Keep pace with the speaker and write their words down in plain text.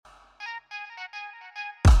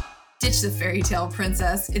Ditch the fairy tale,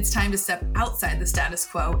 princess. It's time to step outside the status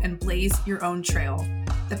quo and blaze your own trail.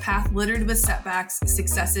 The path littered with setbacks,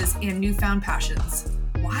 successes, and newfound passions.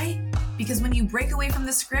 Why? Because when you break away from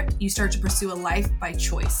the script, you start to pursue a life by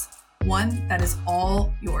choice. One that is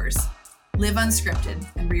all yours. Live unscripted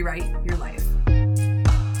and rewrite your life.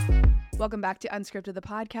 Welcome back to Unscripted, the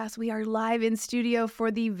podcast. We are live in studio for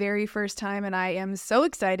the very first time, and I am so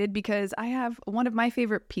excited because I have one of my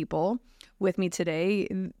favorite people with me today.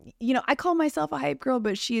 You know, I call myself a hype girl,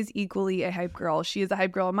 but she is equally a hype girl. She is a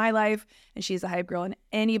hype girl in my life, and she's a hype girl in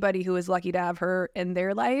anybody who is lucky to have her in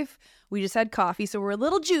their life. We just had coffee, so we're a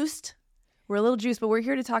little juiced. But we're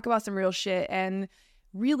here to talk about some real shit. And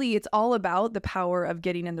really, it's all about the power of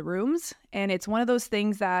getting in the rooms. And it's one of those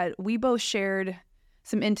things that we both shared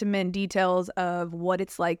some intimate details of what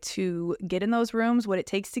it's like to get in those rooms, what it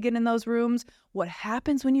takes to get in those rooms, what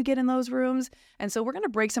happens when you get in those rooms. And so we're going to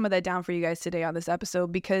break some of that down for you guys today on this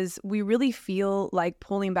episode, because we really feel like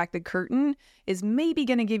pulling back the curtain is maybe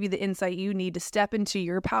going to give you the insight you need to step into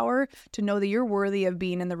your power, to know that you're worthy of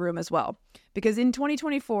being in the room as well. Because in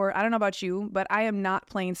 2024, I don't know about you, but I am not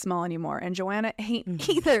playing small anymore. And Joanna ain't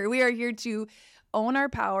either. We are here to own our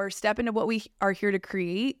power, step into what we are here to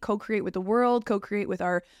create, co-create with the world, co-create with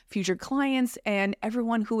our future clients and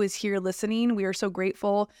everyone who is here listening. We are so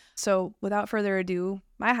grateful. So without further ado,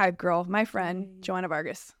 my hype girl, my friend, Joanna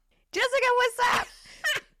Vargas. Jessica, what's up?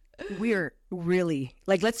 We're really,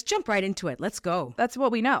 let's jump right into it. Let's go. That's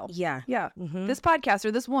what we know. Yeah. Mm-hmm. This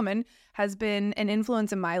podcaster, this woman has been an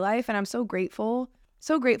influence in my life, and I'm so grateful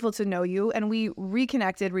to know you. And we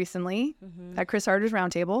reconnected recently at Chris Harder's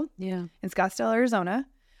Roundtable in Scottsdale, Arizona.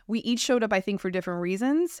 We each showed up, I think, for different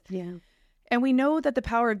reasons. Yeah. And we know that the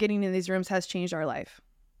power of getting in these rooms has changed our life.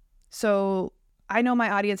 So I know my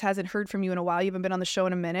audience hasn't heard from you in a while. You haven't been on the show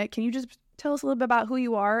in a minute. Can you just tell us a little bit about who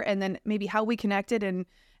you are, and then maybe how we connected, and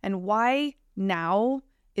why now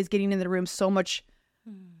is getting in the room so much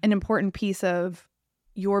an important piece of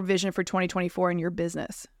your vision for 2024 and your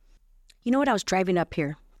business? You know what? I was driving up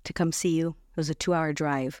here to come see you. It was a 2-hour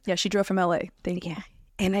drive. Yeah, she drove from LA. Thank you. Yeah.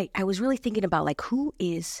 And I was really thinking about, who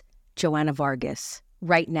is Joanna Vargas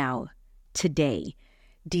right now, today,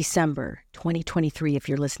 December 2023, if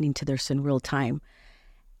you're listening to this in real time.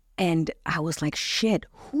 And I was like, shit,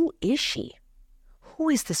 who is she? Who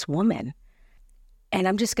is this woman? And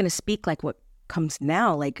I'm just going to speak what comes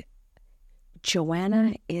now.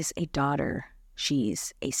 Joanna is a daughter.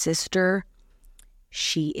 She's a sister.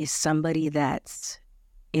 She is somebody that's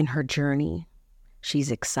in her journey. She's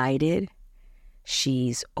excited.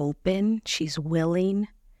 She's open. She's willing.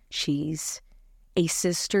 She's a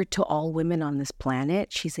sister to all women on this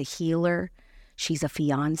planet. She's a healer. She's a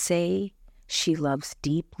fiance. She loves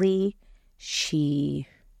deeply. She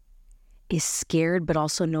is scared, but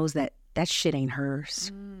also knows that shit ain't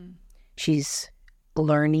hers. She's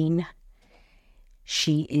learning.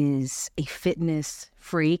 She is a fitness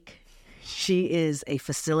freak. She is a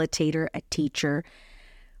facilitator, a teacher.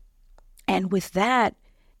 And with that,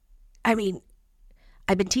 I've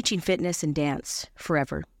been teaching fitness and dance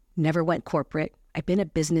forever. Never went corporate. I've been a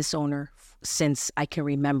business owner since I can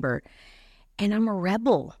remember. And I'm a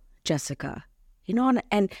rebel, Jessica.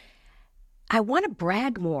 And I want to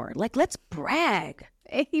brag more. Let's brag.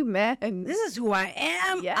 Amen. This is who I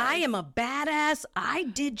am. Yes. I am a badass. I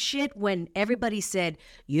did shit when everybody said,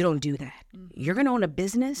 you don't do that. You're going to own a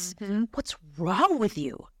business? What's wrong with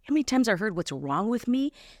you? How many times I heard what's wrong with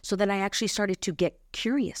me? So then I actually started to get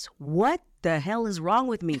curious. What the hell is wrong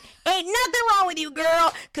with me? Ain't nothing wrong with you,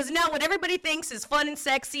 girl. Because now what everybody thinks is fun and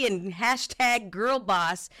sexy and hashtag girl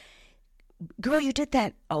boss. Girl, you did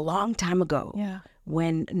that a long time ago. Yeah.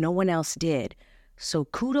 When no one else did. So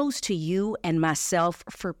kudos to you and myself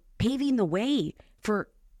for paving the way for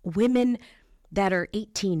women that are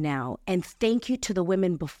 18 now. And thank you to the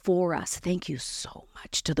women before us. Thank you so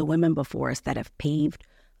much to the women before us that have paved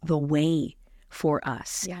the way for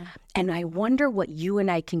us. Yeah. And I wonder what you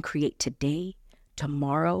and I can create today,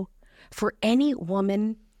 tomorrow, for any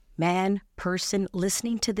woman, man, person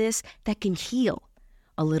listening to this that can heal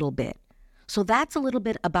a little bit. So that's a little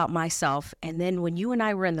bit about myself. And then when you and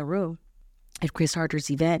I were in the room at Chris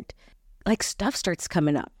Harder's event, stuff starts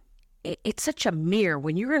coming up. It's such a mirror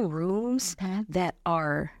when you're in rooms that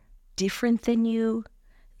are different than you,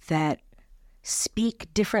 that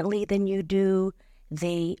speak differently than you do.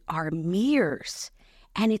 They are mirrors,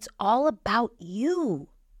 and it's all about you.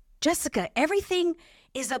 Jessica, everything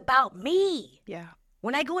is about me. Yeah.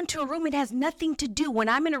 When I go into a room, it has nothing to do. When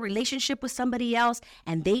I'm in a relationship with somebody else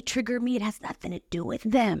and they trigger me, it has nothing to do with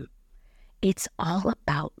them. It's all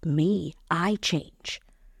about me. I change.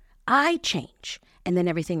 And then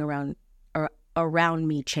everything around around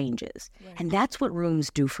me changes. Right. And that's what rooms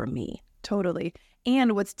do for me. Totally.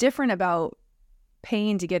 And what's different about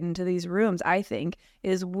paying to get into these rooms, I think,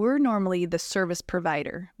 is we're normally the service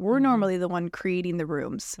provider. We're normally the one creating the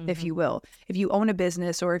rooms, if you will. If you own a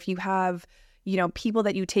business or if you have, people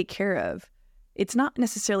that you take care of, it's not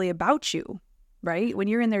necessarily about you, right? When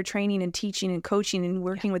you're in there training and teaching and coaching and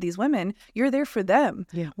working with these women, you're there for them.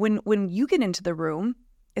 Yeah. When you get into the room,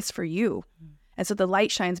 it's for you. And so the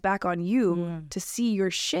light shines back on you to see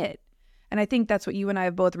your shit. And I think that's what you and I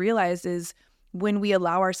have both realized is when we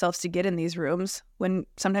allow ourselves to get in these rooms, when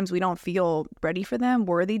sometimes we don't feel ready for them,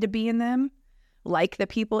 worthy to be in them, like the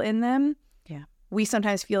people in them, we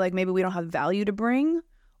sometimes feel like maybe we don't have value to bring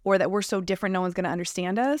or that we're so different no one's going to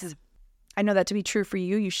understand us. I know that to be true for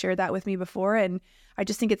you. You shared that with me before. And I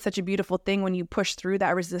just think it's such a beautiful thing when you push through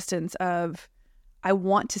that resistance of, I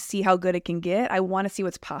want to see how good it can get. I want to see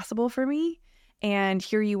what's possible for me. And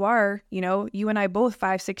here you are, you and I both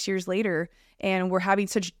 5-6 years later, and we're having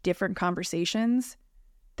such different conversations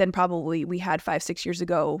than probably we had 5-6 years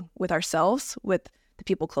ago with ourselves, with the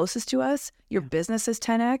people closest to us. Your business is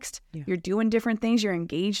 10x'd. You're doing different things. You're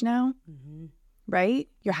engaged now, right?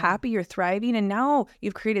 You're happy, you're thriving. And now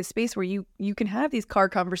you've created space where you can have these car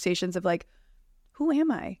conversations of like, who am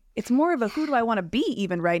I? It's more of a who do I want to be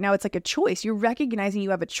even right now? It's like a choice. You're recognizing you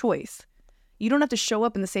have a choice. You don't have to show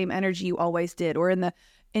up in the same energy you always did or in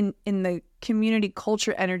the community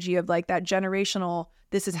culture energy of like that generational,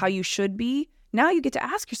 this is how you should be. Now you get to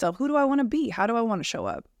ask yourself, who do I want to be? How do I want to show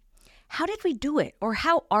up? How did we do it? Or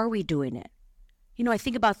how are we doing it? I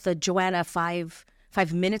think about the Joanna 5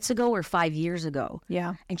 minutes ago or 5 years ago.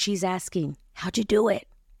 Yeah. And she's asking, how'd you do it?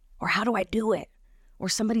 Or how do I do it? Or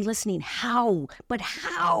somebody listening, how? But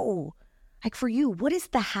how? Like for you, what is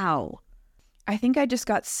the how? I think I just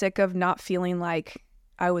got sick of not feeling like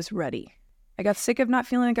I was ready. I got sick of not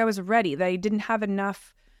feeling like I was ready, that I didn't have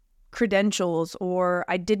enough credentials or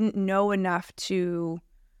I didn't know enough to...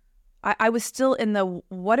 I was still in the,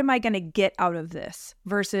 what am I going to get out of this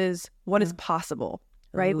versus what is possible,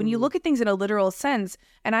 right? Ooh. When you look at things in a literal sense,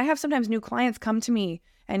 and I have sometimes new clients come to me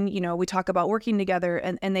and, we talk about working together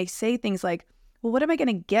and they say things like, well, what am I going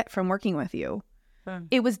to get from working with you?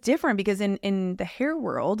 It was different because in the hair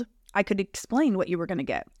world, I could explain what you were going to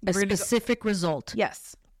get. A specific result.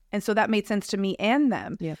 Yes. And so that made sense to me and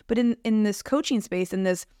them. Yeah. But in this coaching space, in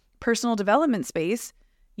this personal development space,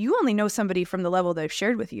 you only know somebody from the level they've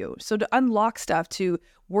shared with you. So to unlock stuff, to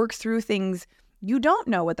work through things, you don't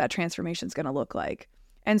know what that transformation is going to look like.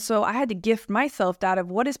 And so I had to gift myself that of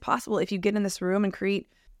what is possible if you get in this room and create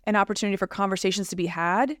an opportunity for conversations to be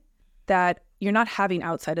had that you're not having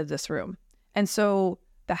outside of this room. And so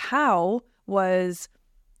the how was...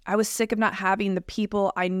 I was sick of not having the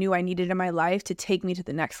people I knew I needed in my life to take me to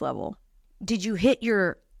the next level. Did you hit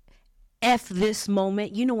your F this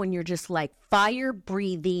moment? When you're just like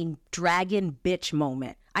fire-breathing dragon bitch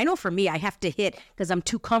moment. I know for me, I have to hit because I'm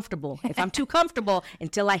too comfortable. If I'm too comfortable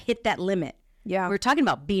until I hit that limit. Yeah. We're talking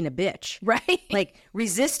about being a bitch. Right. Like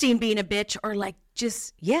resisting being a bitch or like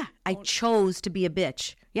just, I chose to be a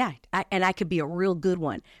bitch. Yeah. And I could be a real good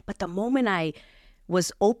one. But the moment I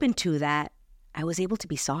was open to that, I was able to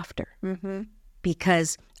be softer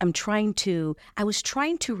because I was trying to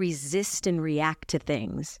resist and react to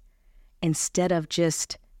things instead of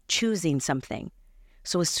just choosing something.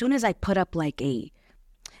 So as soon as I put up like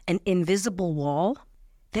an invisible wall,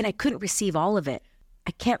 then I couldn't receive all of it.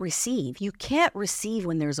 I can't receive. You can't receive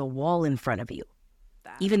when there's a wall in front of you,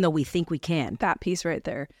 even though we think we can. That piece right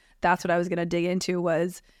there. That's what I was going to dig into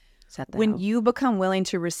was when you become willing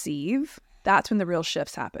to receive, that's when the real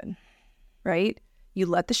shifts happen. Right? You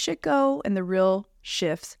let the shit go and the real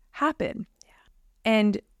shifts happen. Yeah.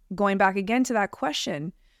 And going back again to that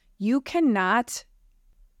question, you don't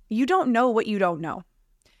know what you don't know.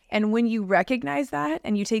 And when you recognize that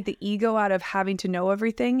and you take the ego out of having to know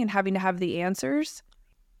everything and having to have the answers,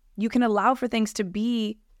 you can allow for things to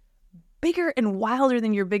be bigger and wilder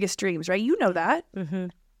than your biggest dreams, right? You know that. Mm-hmm.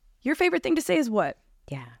 Your favorite thing to say is what?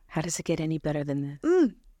 Yeah. How does it get any better than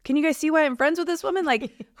this? Can you guys see why I'm friends with this woman?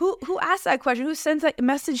 Like, who asked that question? Who sends that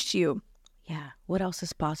message to you? Yeah. What else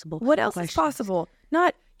is possible? What else is possible?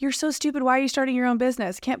 Not, you're so stupid. Why are you starting your own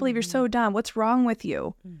business? Can't believe you're so dumb. What's wrong with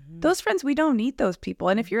you? Those friends, we don't need those people.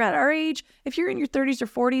 And if you're at our age, if you're in your 30s or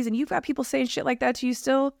 40s and you've got people saying shit like that to you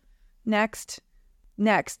still, next.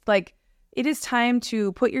 Like, it is time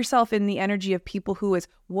to put yourself in the energy of people who is,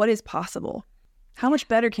 what is possible? How much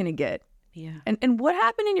better can it get? Yeah. And what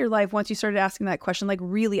happened in your life once you started asking that question, like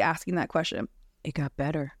really asking that question? It got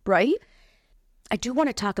better. Right? I do want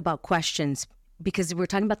to talk about questions because we're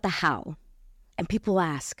talking about the how. And people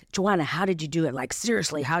ask, Joanna, how did you do it? Like,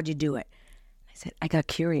 seriously, how did you do it? said, I got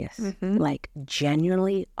curious, like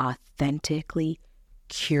genuinely, authentically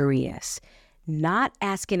curious. Not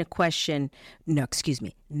asking a question, not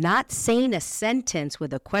saying a sentence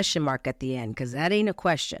with a question mark at the end, because that ain't a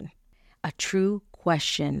question. A true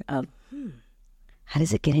question of, how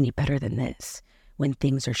does it get any better than this? When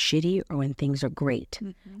things are shitty or when things are great?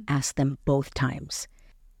 Ask them both times.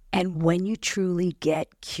 And when you truly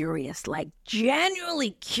get curious, like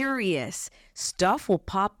genuinely curious, stuff will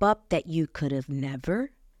pop up that you could have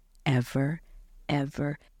never, ever,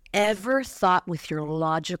 ever, ever thought with your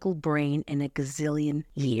logical brain in a gazillion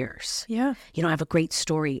years. Yeah. You know, I have a great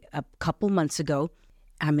story. A couple months ago,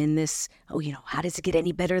 I'm in this, how does it get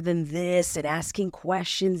any better than this? And asking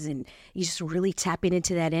questions, and you just really tapping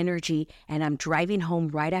into that energy. And I'm driving home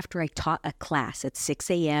right after I taught a class at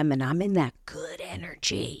 6 a.m. and I'm in that good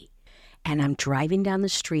energy. And I'm driving down the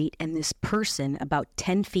street, and this person about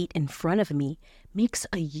 10 feet in front of me makes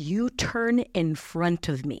a U-turn in front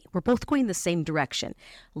of me. We're both going the same direction.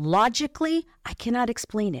 Logically, I cannot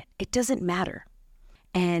explain it. It doesn't matter.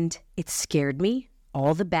 And it scared me.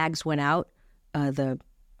 All the bags went out, the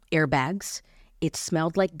airbags. It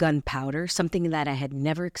smelled like gunpowder, something that I had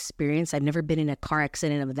never experienced. I've never been in a car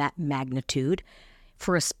accident of that magnitude.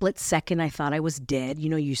 For a split second, I thought I was dead.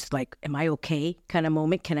 You just like, am I okay kind of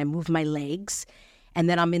moment? Can I move my legs? And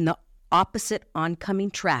then I'm in the opposite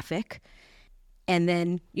oncoming traffic. And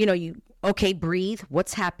then, okay, breathe.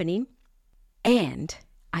 What's happening? And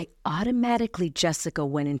I automatically, Jessica,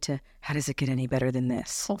 went into, how does it get any better than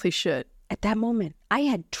this? Holy shit. At that moment, I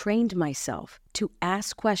had trained myself to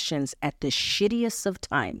ask questions at the shittiest of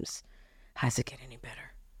times. How does it get any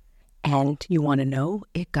better? And you want to know?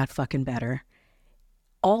 It got fucking better.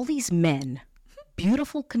 All these men,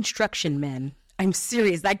 beautiful construction men, I'm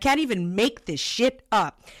serious, I can't even make this shit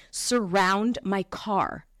up, surround my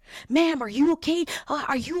car. Ma'am, are you okay?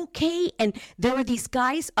 Are you okay? And there are these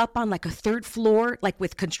guys up on like a third floor, like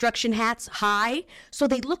with construction hats high. So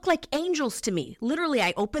they look like angels to me. Literally,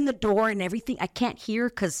 I open the door and everything. I can't hear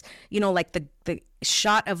because, like the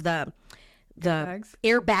shot of the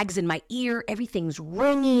airbags in my ear, everything's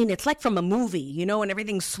ringing. It's like from a movie, and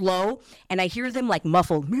everything's slow. And I hear them like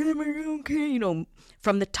muffled, ma'am, are you okay?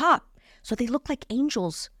 From the top. So they look like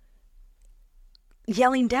angels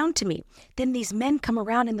yelling down to me. Then these men come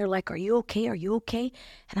around and they're like, are you okay? Are you okay?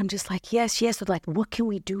 And I'm just like, yes. They're like, what can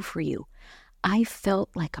we do for you? I felt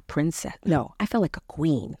like a princess. No, I felt like a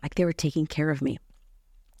queen, like they were taking care of me.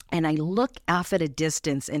 And I look off at a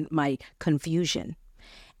distance in my confusion,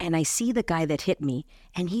 and I see the guy that hit me,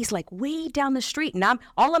 and he's like way down the street. And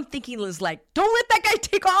all I'm thinking was like, don't let that guy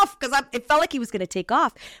take off, because it felt like he was going to take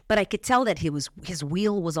off. But I could tell that his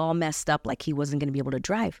wheel was all messed up, like he wasn't going to be able to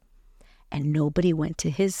drive. And nobody went to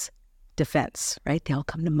his defense, right? They all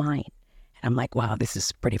come to mine. And I'm like, wow, this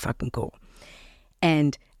is pretty fucking cool.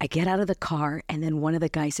 And I get out of the car, and then one of the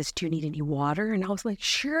guys says, do you need any water? And I was like,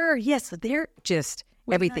 sure, yes. So they're just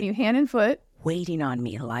everything. You hand and foot. Waiting on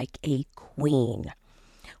me like a queen.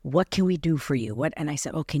 What can we do for you? And I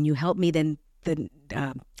said, oh, can you help me? Then the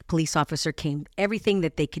police officer came, everything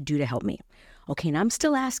that they could do to help me. Okay, and I'm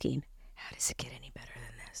still asking, how does it get any better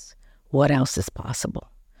than this? What else is possible?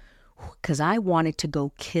 Because I wanted to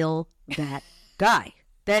go kill that guy.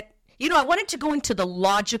 I wanted to go into the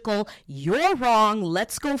logical, you're wrong,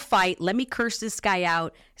 let's go fight, let me curse this guy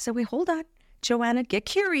out. I said, wait, hold on, Joanna, get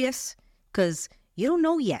curious, because you don't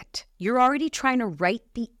know yet. You're already trying to write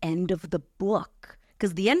the end of the book.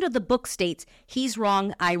 Because the end of the book states, he's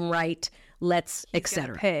wrong, I'm right, let's,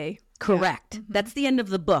 etc. Pay. Correct. Yeah. Mm-hmm. That's the end of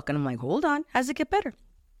the book. And I'm like, hold on, how does it get better?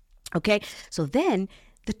 Okay, so then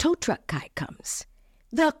the tow truck guy comes.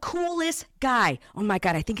 The coolest guy. Oh my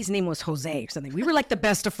God, I think his name was Jose or something. We were like the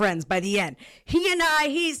best of friends by the end. He and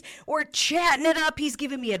we're chatting it up. He's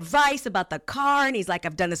giving me advice about the car. And he's like,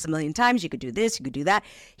 I've done this a million times. You could do this, you could do that.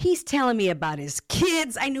 He's telling me about his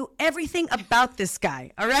kids. I knew everything about this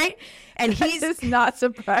guy, all right? And he's not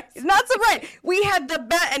surprised. Not surprised. We had the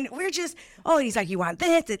bet, and we're just, he's like, you want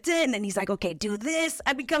this, and then he's like, okay, do this.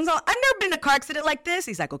 I've never been in a car accident like this.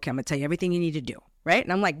 He's like, okay, I'm going to tell you everything you need to do. Right?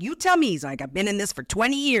 And I'm like, you tell me. He's like, I've been in this for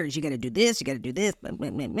 20 years. You got to do this. You got to do this.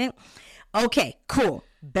 Okay, cool.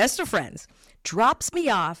 Best of friends. Drops me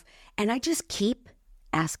off. And I just keep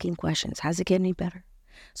asking questions. How's it get any better?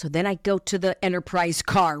 So then I go to the Enterprise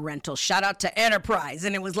car rental. Shout out to Enterprise.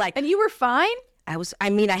 And it was like. And you were fine?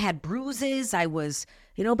 I had bruises. I was,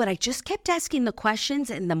 but I just kept asking the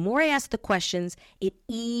questions. And the more I asked the questions, it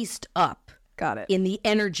eased up. Got it. In the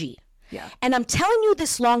energy. Yeah. And I'm telling you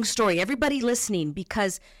this long story, everybody listening,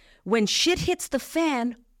 because when shit hits the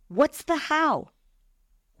fan, what's the how?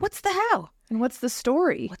 What's the how? And what's the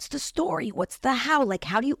story? What's the story? What's the how? Like,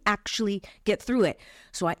 how do you actually get through it?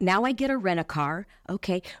 So now I get a rent-a-car.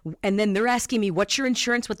 Okay. And then they're asking me, what's your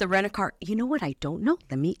insurance with the rent-a-car? You know what? I don't know.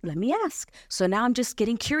 Let me ask. So now I'm just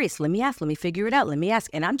getting curious. Let me ask. Let me figure it out. Let me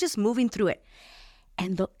ask. And I'm just moving through it.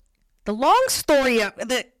 And the long story,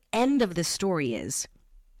 the end of the story is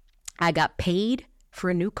I got paid for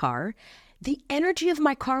a new car. The energy of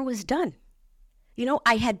my car was done. You know,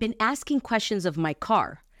 I had been asking questions of my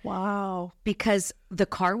car. Wow. Because the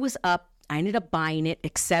car was up. I ended up buying it,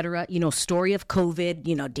 etc. You know, story of COVID,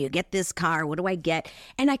 you know, do you get this car? What do I get?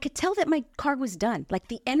 And I could tell that my car was done. Like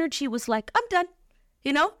the energy was like, I'm done,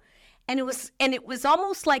 you know? And it was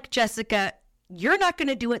almost like, Jessica, you're not going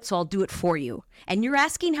to do it, so I'll do it for you. And you're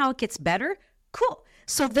asking how it gets better? Cool.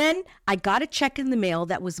 So then I got a check in the mail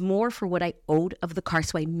that was more for what I owed of the car.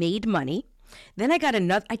 So I made money. Then I got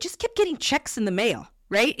I just kept getting checks in the mail.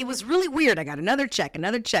 Right? It was really weird. I got another check.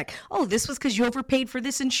 Oh, this was because you overpaid for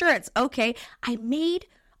this insurance. Okay. I made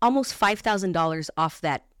almost $5,000 off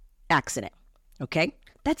that accident. Okay.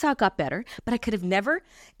 That's how it got better. But I could have never,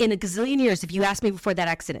 in a gazillion years, if you asked me before that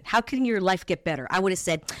accident, how can your life get better? I would have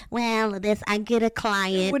said, well, I get a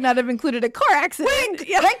client. Would not have included a car accident.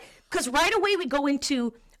 Right? Because right away we go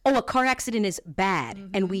into, a car accident is bad. Mm-hmm.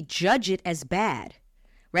 And we judge it as bad.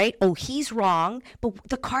 Right? Oh, he's wrong. But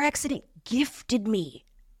the car accident gifted me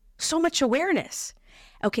so much awareness.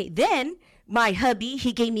 Okay, then my hubby,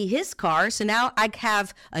 he gave me his car. So now I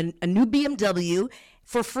have a new BMW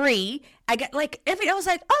for free. I got I was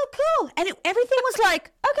like, oh, cool. And everything was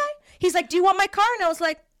like, okay. He's like, do you want my car? And I was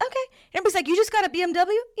like, okay. And everybody's like, you just got a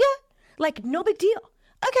BMW? Yeah. Like, no big deal.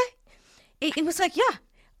 Okay. It was like, yeah,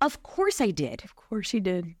 of course I did. Of course you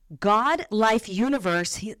did. God, life,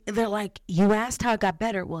 universe. They're like, you asked how it got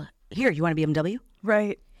better. Well, here, you want a BMW?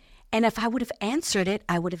 Right. And if I would have answered it,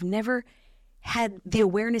 I would have never had the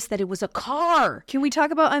awareness that it was a car. Can we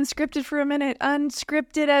talk about unscripted for a minute?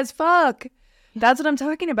 Unscripted as fuck. That's what I'm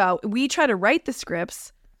talking about. We try to write the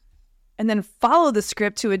scripts and then follow the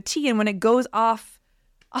script to a T. And when it goes off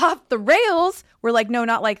the rails, we're like, no,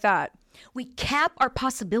 not like that. We cap our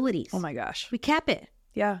possibilities. Oh my gosh. We cap it.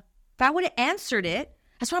 Yeah. If I would have answered it,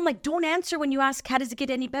 that's why I'm like, don't answer when you ask, how does it get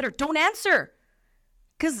any better? Don't answer.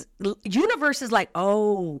 Because universe is like,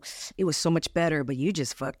 oh, it was so much better, but you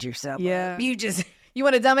just fucked yourself. Yeah. You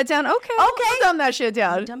want to dumb it down? Okay. We'll dumb that shit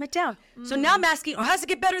down. Dumb it down. So now I'm asking, how does it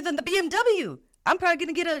get better than the BMW? I'm probably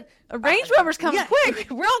going to get a Range Rover's coming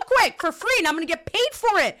quick. Real quick, for free, and I'm going to get paid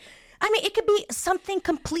for it. I mean, it could be something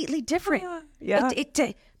completely different. Yeah.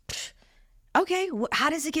 Okay,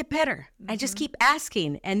 how does it get better? I just keep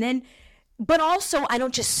asking. And then, but also, I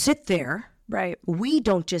don't just sit there. Right. We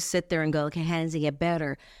don't just sit there and go, okay, how does it get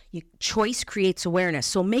better? Choice creates awareness.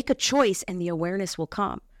 So make a choice and the awareness will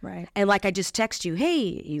come. Right. And like I just text you,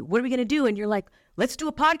 hey, what are we going to do? And you're like, let's do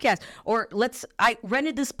a podcast. Or I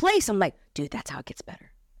rented this place. I'm like, dude, that's how it gets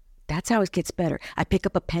better. That's how it gets better. I pick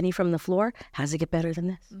up a penny from the floor. How does it get better than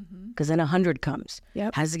this? Because then 100 comes.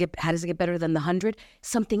 Yep. How does it get better than the 100?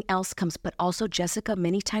 Something else comes. But also, Jessica,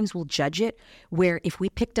 many times we'll judge it where if we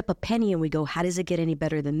picked up a penny and we go, how does it get any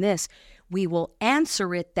better than this? We will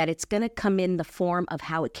answer it that it's going to come in the form of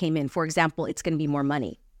how it came in. For example, it's going to be more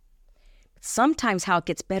money. Sometimes how it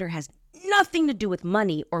gets better has nothing to do with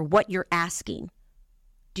money or what you're asking.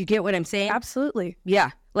 Do you get what I'm saying? Absolutely.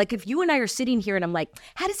 Yeah. Like if you and I are sitting here and I'm like,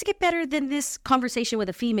 how does it get better than this conversation with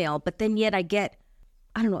a female? But then yet I get,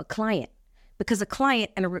 I don't know, a client. Because a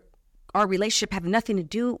client and our relationship have nothing to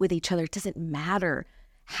do with each other. It doesn't matter.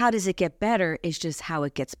 How does it get better is just how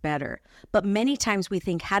it gets better. But many times we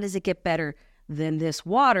think, how does it get better than this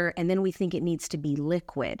water? And then we think it needs to be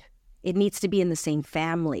liquid. It needs to be in the same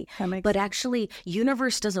family. But actually,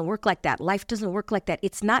 universe doesn't work like that. Life doesn't work like that.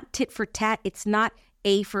 It's not tit for tat. It's not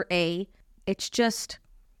A for A. It's just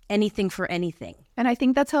anything for anything. And I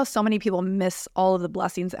think that's how so many people miss all of the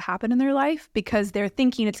blessings that happen in their life because they're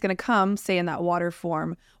thinking it's going to come, say, in that water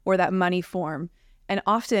form or that money form. And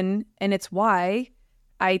often, and it's why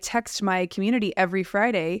I text my community every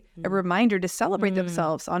Friday a reminder to celebrate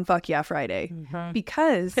themselves on Fuck Yeah Friday.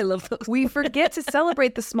 Because I love those. We forget to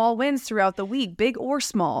celebrate the small wins throughout the week, big or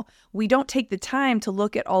small. We don't take the time to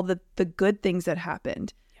look at all the good things that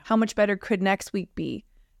happened. How much better could next week be?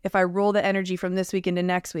 If I roll the energy from this week into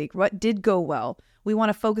next week, what did go well? We want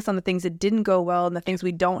to focus on the things that didn't go well and the things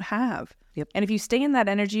we don't have. Yep. And if you stay in that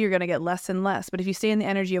energy, you're going to get less and less. But if you stay in the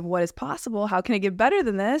energy of what is possible, how can it get better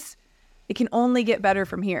than this? It can only get better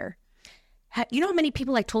from here. You know how many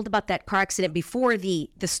people I told about that car accident before the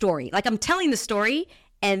story? Like I'm telling the story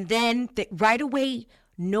and then right away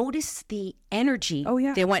notice the energy. Oh,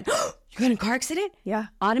 yeah. They went, oh, You got in a car accident? Yeah.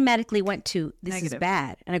 Automatically went to, this Negative. is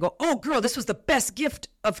bad. And I go, oh, girl, this was the best gift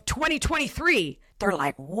of 2023. They're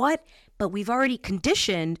like, what? But we've already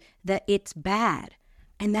conditioned that it's bad.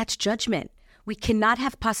 And that's judgment. We cannot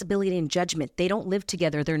have possibility in judgment. They don't live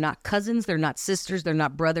together. They're not cousins. They're not sisters. They're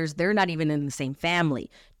not brothers. They're not even in the same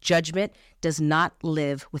family. Judgment does not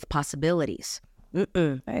live with possibilities.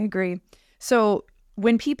 I agree. So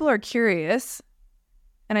when people are curious,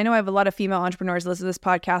 and I know I have a lot of female entrepreneurs listen to this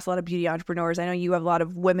podcast, a lot of beauty entrepreneurs. I know you have a lot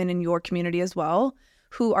of women in your community as well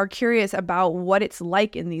who are curious about what it's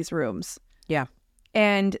like in these rooms. Yeah.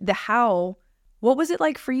 And the how. What was it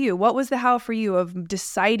like for you? What was the how for you of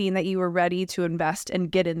deciding that you were ready to invest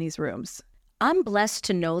and get in these rooms? I'm blessed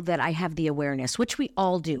to know that I have the awareness, which we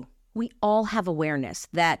all do. We all have awareness,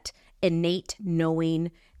 that innate knowing,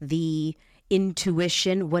 the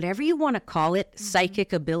intuition, whatever you want to call it,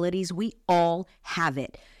 psychic abilities, we all have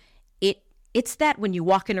it. It's that when you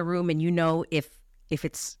walk in a room and you know if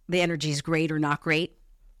it's the energy is great or not great.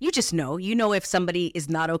 You just know. You know if somebody is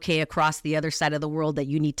not okay across the other side of the world that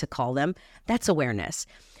you need to call them. That's awareness.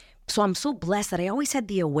 So I'm so blessed that I always had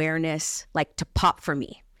the awareness like to pop for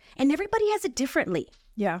me. And everybody has it differently.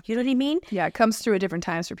 Yeah. You know what I mean? Yeah, it comes through at different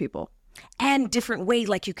times for people. And different ways,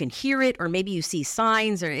 like you can hear it or maybe you see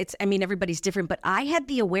signs or everybody's different. But I had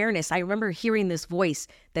the awareness. I remember hearing this voice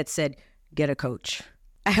that said, get a coach.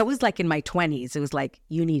 I was like in my 20s. It was like,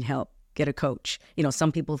 you need help. Get a coach. You know,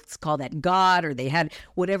 some people call that God or they had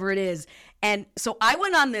whatever it is. And so I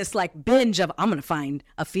went on this like binge of, I'm going to find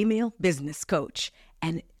a female business coach.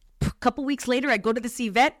 And a couple weeks later, I go to this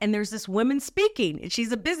event and there's this woman speaking and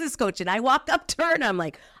she's a business coach. And I walk up to her and I'm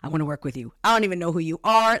like, I want to work with you. I don't even know who you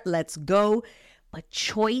are. Let's go. But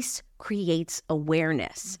choice creates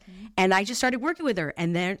awareness. And I just started working with her.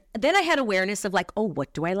 And then I had awareness of like, oh,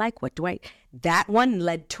 what do I like? That one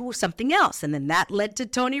led to something else. And then that led to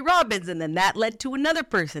Tony Robbins. And then that led to another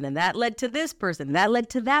person. And that led to this person. And that led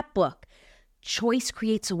to that book. Choice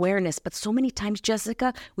creates awareness. But so many times,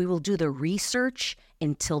 Jessica, we will do the research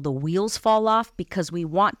until the wheels fall off because we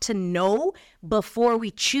want to know before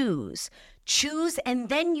we choose. Choose and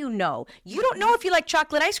then you know. You don't know if you like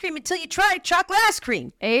chocolate ice cream until you try chocolate ice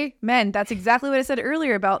cream. Amen. That's exactly what I said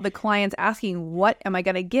earlier about the clients asking, what am I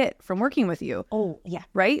going to get from working with you? Oh, yeah.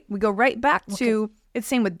 Right? We go right back to, it's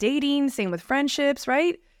same with dating, same with friendships,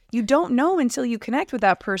 right? You don't know until you connect with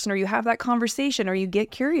that person or you have that conversation or you get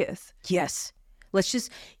curious. Yes. Let's just,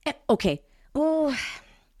 okay. Oh,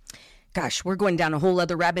 gosh, we're going down a whole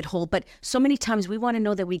other rabbit hole. But so many times we want to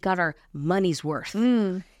know that we got our money's worth.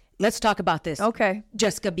 Let's talk about this. Okay.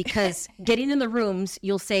 Jessica, because getting in the rooms,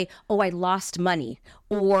 you'll say, oh, I lost money.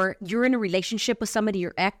 Or you're in a relationship with somebody,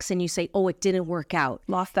 your ex, and you say, oh, it didn't work out.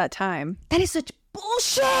 Lost that time. That is such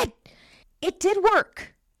bullshit. It did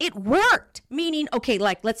work. It worked. Meaning, okay,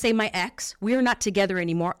 like let's say my ex, we are not together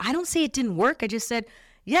anymore. I don't say it didn't work. I just said,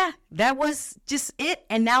 yeah, that was just it.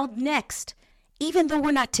 And now next. Even though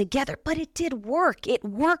we're not together, but it did work. It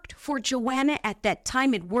worked for Joanna at that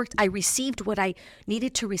time. It worked. I received what I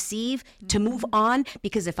needed to receive to move on,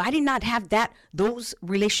 because if I did not have those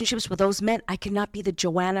relationships with those men, I could not be the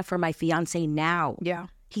Joanna for my fiance now. Yeah.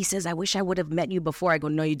 He says, I wish I would have met you before. I go,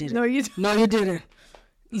 no, you didn't. No, you didn't. No, you didn't.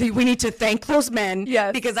 We need to thank those men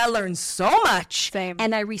because I learned so much. Same.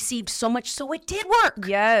 And I received so much. So it did work.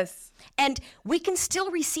 Yes. And we can still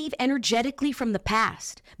receive energetically from the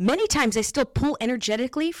past. Many times I still pull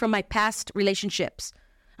energetically from my past relationships.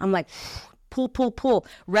 I'm like, pull,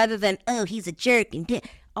 rather than, oh, he's a jerk. And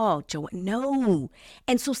oh, Joe, no.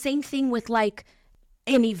 And so same thing with like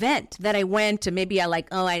an event that I went to, maybe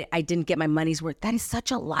I didn't get my money's worth. That is such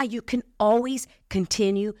a lie. You can always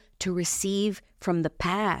continue to receive from the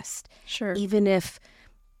past. Sure. Even if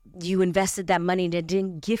you invested that money and it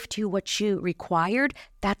didn't gift you what you required,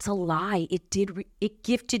 that's a lie. It did. It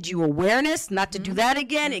gifted you awareness not to do that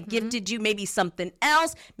again. It gifted you maybe something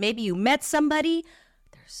else. Maybe you met somebody.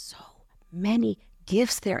 There's so many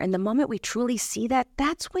gifts there. And the moment we truly see that,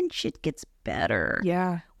 that's when shit gets better.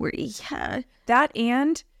 Yeah. Yeah. That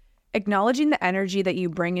and acknowledging the energy that you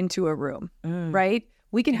bring into a room, right?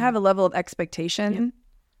 We can have a level of expectation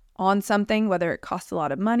on something, whether it costs a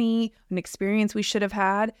lot of money, an experience we should have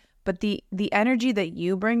had, but the energy that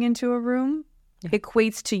you bring into a room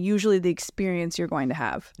equates to usually the experience you're going to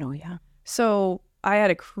have. Oh, yeah. So I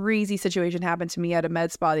had a crazy situation happen to me at a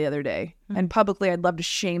med spa the other day, and publicly I'd love to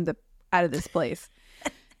shame the out of this place.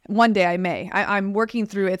 One day I may. I'm working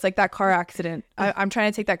through, it's like that car accident. I'm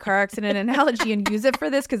trying to take that car accident analogy and use it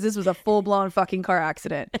for this because this was a full-blown fucking car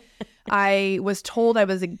accident. I was told I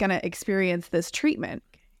was going to experience this treatment.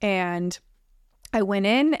 And I went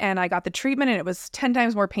in and I got the treatment, and it was 10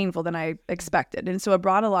 times more painful than I expected. And so it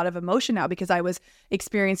brought a lot of emotion out because I was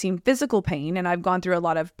experiencing physical pain, and I've gone through a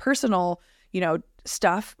lot of personal,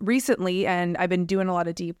 stuff recently, and I've been doing a lot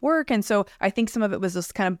of deep work. And so I think some of it was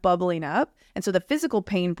just kind of bubbling up. And so the physical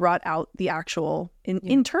pain brought out the actual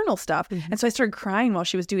internal stuff. And so I started crying while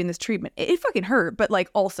she was doing this treatment. It fucking hurt, but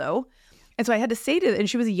like also. And so I had to say to her, and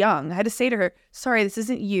she was young, I had to say to her, sorry, this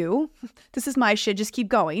isn't you. This is my shit. Just keep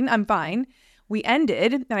going. I'm fine. We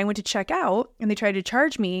ended, and I went to check out, and they tried to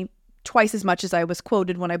charge me twice as much as I was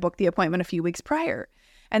quoted when I booked the appointment a few weeks prior.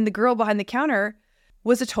 And the girl behind the counter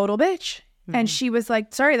was a total bitch. And she was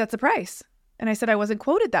like, sorry, that's the price. And I said, I wasn't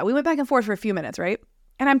quoted that. We went back and forth for a few minutes, right?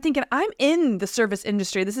 And I'm thinking, I'm in the service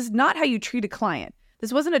industry. This is not how you treat a client.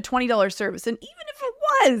 This wasn't a $20 service. And even if it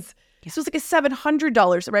was, this was like a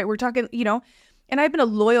 $700, right? We're talking, and I've been a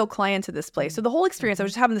loyal client to this place. So the whole experience, I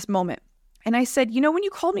was just having this moment. And I said, when you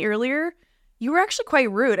called me earlier, you were actually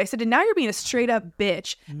quite rude. I said, and now you're being a straight up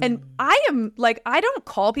bitch. And I am like, I don't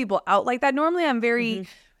call people out like that. Normally I'm very,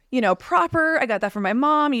 proper. I got that from my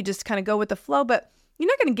mom. You just kind of go with the flow, but you're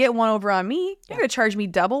not going to get one over on me. You're going to charge me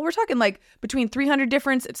double. We're talking like between $300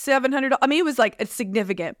 difference, $700. I mean, it was like it's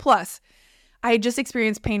significant. Plus, I had just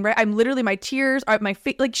experienced pain, right? I'm literally, my tears are at my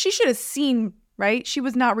face. Like she should have seen, right? She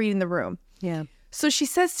was not reading the room. Yeah. So she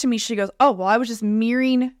says to me, she goes, oh, well, I was just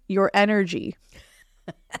mirroring your energy.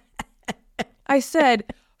 I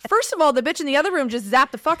said, first of all, the bitch in the other room just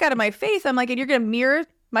zapped the fuck out of my face. I'm like, and you're going to mirror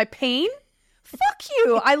my pain? Fuck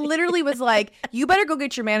you. I literally was like, you better go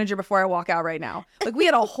get your manager before I walk out right now. Like we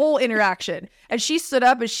had a whole interaction, and she stood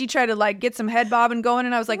up and she tried to like get some head bobbing going.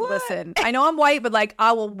 And I was like, listen, I know I'm white, but like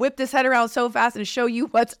I will whip this head around so fast and show you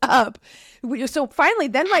what's up. So finally,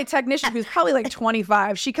 then my technician, who's probably like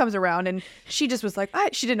 25, she comes around and she just was like,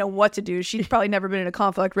 she didn't know what to do. She'd probably never been in a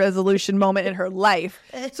conflict resolution moment in her life.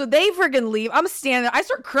 So they freaking leave. I'm standing there. I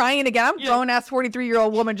start crying again. I'm grown ass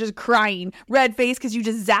 43-year-old woman just crying, red face, because you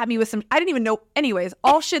just zapped me with some, I didn't even know. Anyways,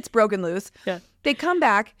 all shit's broken loose. Yeah. They come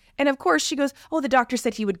back, and of course she goes, oh, the doctor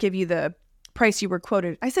said he would give you the price you were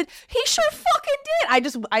quoted. I said, he sure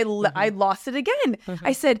fucking did. I lost it again.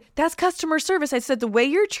 I said, that's customer service. I said, the way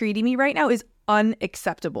you're treating me right now is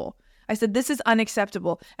unacceptable. I said, this is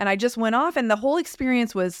unacceptable. And I just went off, and the whole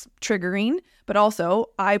experience was triggering, but also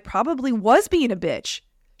I probably was being a bitch.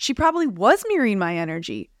 She probably was mirroring my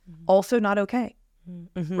energy. Also not okay.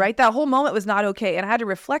 Right? That whole moment was not okay. And I had to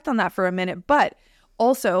reflect on that for a minute. But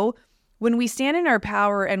also, when we stand in our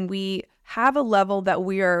power and we have a level that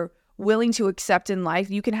we are willing to accept in life,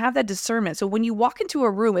 you can have that discernment. So when you walk into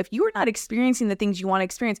a room, if you are not experiencing the things you want to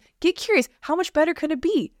experience, get curious. How much better could it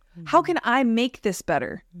be? How can I make this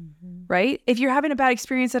better? Right? If you're having a bad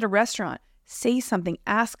experience at a restaurant, say something.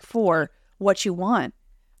 Ask for what you want.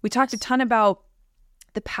 We talked a ton about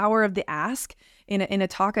the power of the ask in a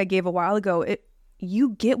talk I gave a while ago.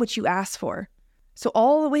 You get what you ask for. So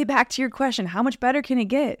all the way back to your question, how much better can it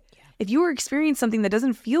get? Yeah. If you were experiencing something that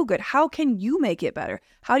doesn't feel good, how can you make it better?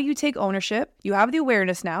 How do you take ownership? You have the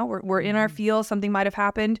awareness now. We're in our field. Something might have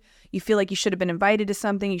happened. You feel like you should have been invited to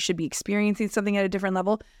something. You should be experiencing something at a different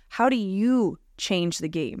level. How do you change the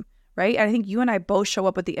game? Right? And I think you and I both show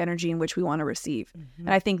up with the energy in which we want to receive.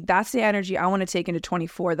 And I think that's the energy I want to take into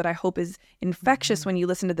 24 that I hope is infectious when you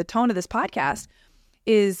listen to the tone of this podcast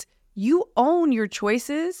is you own your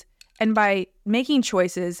choices. And by making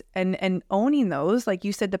choices and owning those, like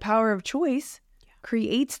you said, the power of choice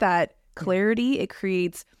creates that clarity. It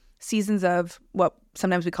creates seasons of what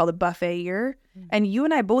sometimes we call the buffet year. And you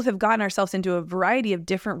and I both have gotten ourselves into a variety of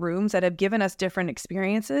different rooms that have given us different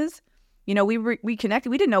experiences. We connected.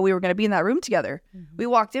 We didn't know we were going to be in that room together. We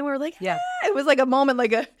walked in. We were like, it was like a moment,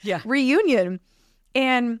 like a reunion.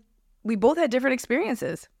 And we both had different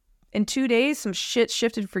experiences. In 2 days, some shit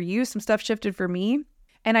shifted for you. Some stuff shifted for me.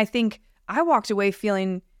 And I think I walked away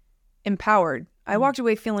feeling empowered. I walked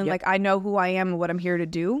away feeling like I know who I am and what I'm here to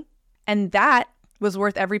do. And that was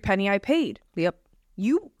worth every penny I paid. Yep.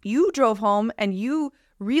 You drove home and you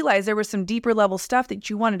realized there was some deeper level stuff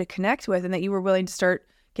that you wanted to connect with and that you were willing to start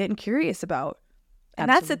getting curious about. And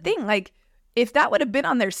that's the thing. Like, if that would have been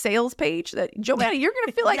on their sales page, that Joanna, you're going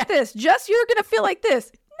to feel like this. Just you're going to feel like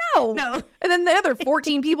this. No. And then the other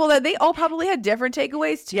 14 people that they all probably had different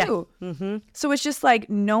takeaways too. Yeah. So it's just like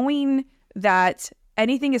knowing that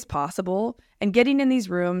anything is possible and getting in these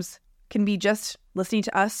rooms can be just listening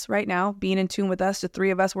to us right now, being in tune with us. The three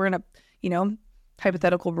of us, we're in a,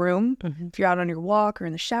 hypothetical room. If you're out on your walk or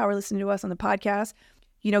in the shower, listening to us on the podcast,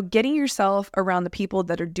 getting yourself around the people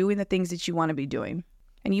that are doing the things that you want to be doing.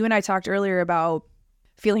 And you and I talked earlier about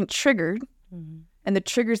feeling triggered and the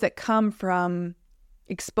triggers that come from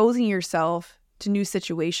exposing yourself to new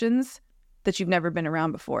situations that you've never been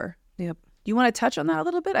around before. Yep. Do you want to touch on that a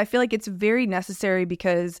little bit? I feel like it's very necessary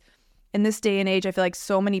because in this day and age, I feel like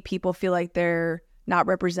so many people feel like they're not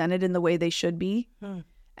represented in the way they should be.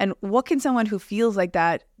 And what can someone who feels like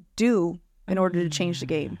that do in order to change the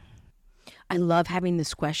game? I love having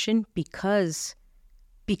this question because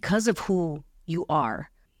of who you are.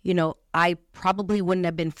 You know, I probably wouldn't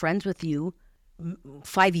have been friends with you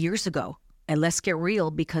 5 years ago. And let's get real,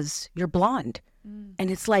 because you're blonde. And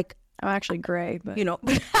it's like, I'm actually gray, but you know,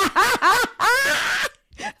 but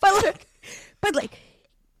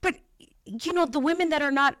you know, the women that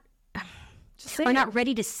are not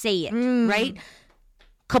ready to say it, right?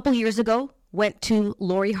 A couple years ago, went to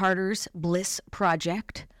Lori Harder's Bliss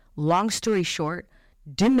Project. Long story short,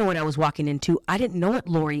 didn't know what I was walking into. I didn't know what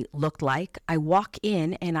Lori looked like. I walk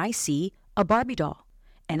in and I see a Barbie doll,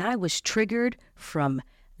 and I was triggered from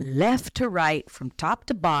left to right, from top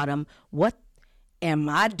to bottom. What am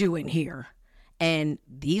I doing here? And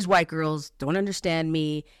these white girls don't understand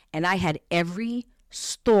me. And I had every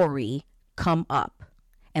story come up.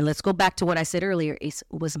 And let's go back to what I said earlier. It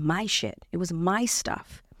was my shit. It was my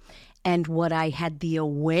stuff. And what I had the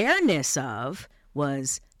awareness of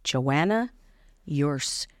was, Joanna, you're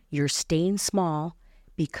staying small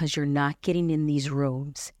because you're not getting in these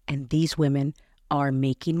rooms. And these women are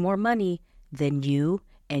making more money than you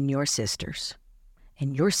and your sisters.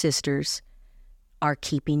 And your sisters are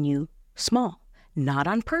keeping you small. Not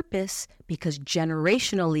on purpose, because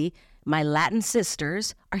generationally, my Latin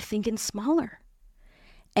sisters are thinking smaller.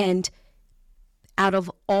 And out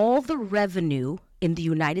of all the revenue in the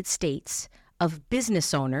United States of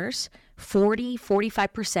business owners,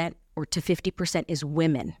 45% or to 50% is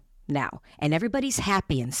women now. And everybody's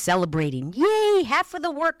happy and celebrating. Yay! Half of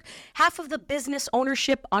the business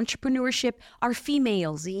ownership, entrepreneurship are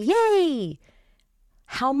females. Yay!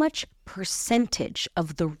 How much percentage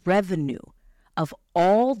of the revenue of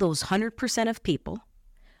all those 100% of people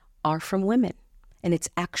are from women? And it's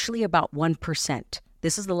actually about 1%.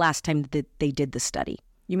 This is the last time that they did the study.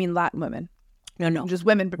 You mean Latin women? No. Just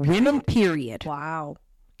women. Women, period. Wow.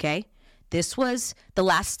 Okay. This was the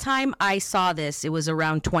last time I saw this. It was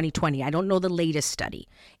around 2020. I don't know the latest study.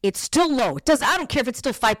 It's still low. I don't care if it's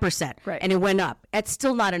still 5%. Right. And it went up. It's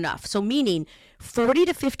still not enough. So meaning 40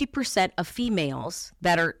 to 50% of females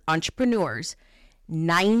that are entrepreneurs,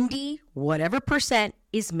 90 whatever percent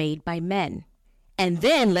is made by men. And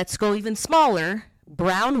then let's go even smaller.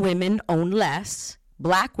 Brown women own less.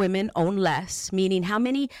 Black women own less, meaning how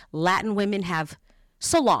many Latin women have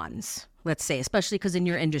salons, let's say, especially because in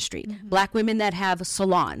your industry. Black women that have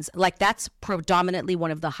salons, like that's predominantly one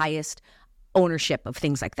of the highest ownership of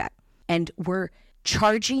things like that. And we're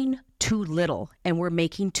charging too little and we're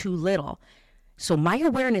making too little. So my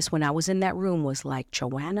awareness when I was in that room was like,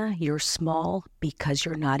 Joanna, you're small because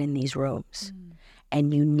you're not in these rooms.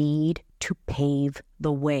 And you need to pave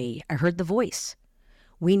the way. I heard the voice.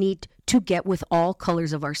 We need to get with all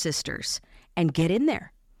colors of our sisters and get in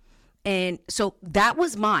there. And so that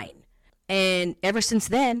was mine. And ever since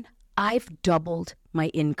then, I've doubled my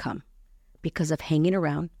income because of hanging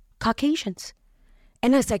around Caucasians.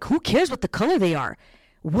 And it's like, who cares what the color they are?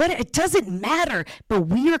 It doesn't matter. But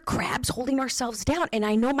we are crabs holding ourselves down. And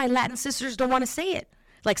I know my Latin sisters don't want to say it.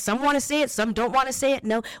 Like some want to say it, some don't want to say it.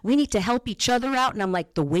 No, we need to help each other out. And I'm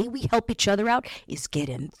like, the way we help each other out is get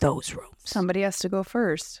in those rooms. Somebody has to go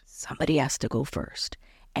first. Somebody has to go first.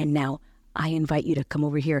 And now I invite you to come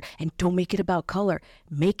over here and don't make it about color.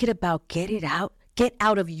 Make it about get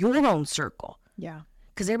out of your own circle. Yeah.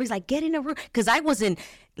 Because everybody's like, get in a room. Because I was in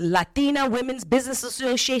Latina Women's Business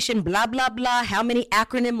Association, blah, blah, blah. How many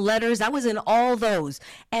acronym letters? I was in all those.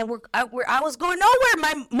 And I was going nowhere.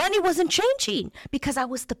 My money wasn't changing because I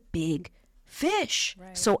was the big fish.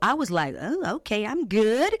 Right. So I was like, oh, okay, I'm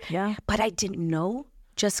good. Yeah. But I didn't know,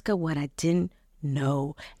 Jessica, what I didn't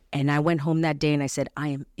know. And I went home that day and I said, I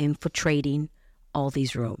am infiltrating all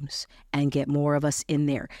these rooms and get more of us in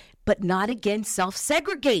there. But not again,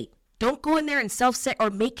 self-segregate. Don't go in there and or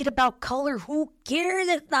make it about color. Who cares?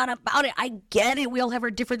 It's not about it. I get it. We all have our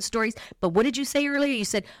different stories. But what did you say earlier? You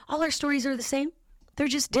said all our stories are the same. They're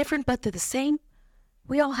just different, but they're the same.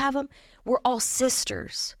 We all have them. We're all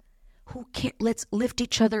sisters. Who cares? Let's lift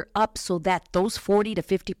each other up so that those 40 to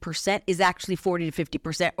 50% is actually 40 to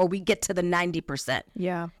 50%, or we get to the 90%.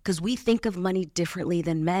 Yeah. Because we think of money differently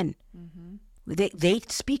than men. They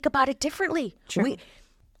speak about it differently. True.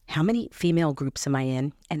 How many female groups am I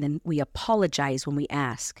in? And then we apologize when we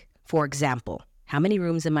ask. For example, how many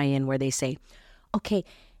rooms am I in where they say, okay,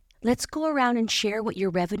 let's go around and share what your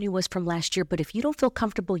revenue was from last year, but if you don't feel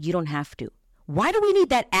comfortable, you don't have to. Why do we need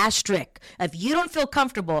that asterisk if you don't feel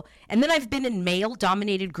comfortable? And then I've been in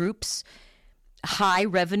male-dominated groups high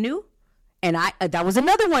revenue. And that was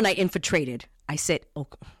another one I infiltrated. I said, oh,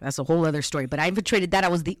 that's a whole other story. But I infiltrated that. I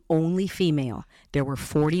was the only female. There were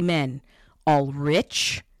 40 men, all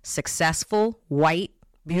rich, successful, white,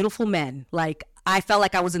 beautiful men. Like, I felt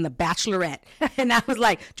like I was in The Bachelorette. And I was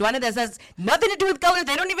like, Joanna, this has nothing to do with color.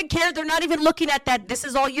 They don't even care. They're not even looking at that. This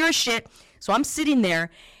is all your shit. So I'm sitting there,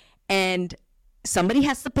 and somebody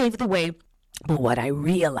has to pave the way. But what I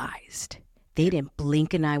realized, they didn't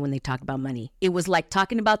blink an eye when they talked about money. It was like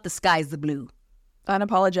talking about the sky's the blue.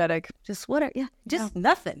 Unapologetic. Just what?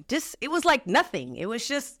 Nothing. It was like nothing. It was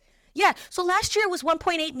just, yeah. So last year it was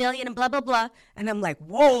 1.8 million and blah, blah, blah. And I'm like,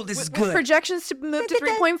 whoa, this is good. With projections to move to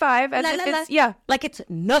 3.5. As if it's, yeah. Like it's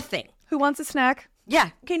nothing. Who wants a snack?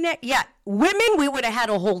 Yeah. Okay. Yeah. Women, we would have had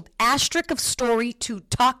a whole asterisk of story to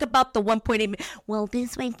talk about the 1.8 million. Well,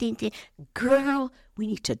 this way, girl, we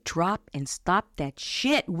need to drop and stop that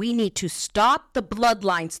shit. We need to stop the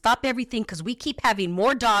bloodline, stop everything, because we keep having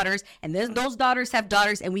more daughters, and then those daughters have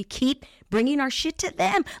daughters, and we keep bringing our shit to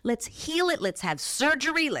them. Let's heal it. Let's have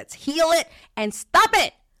surgery. Let's heal it and stop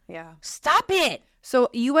it. Yeah. Stop it. So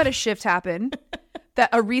you had a shift happen, that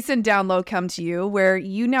a recent download come to you where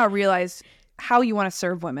you now realize how you want to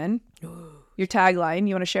serve women. Your tagline,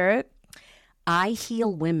 you want to share it? I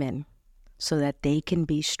heal women so that they can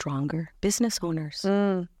be stronger business owners.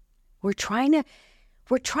 We're trying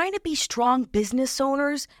to be strong business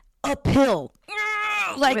owners uphill,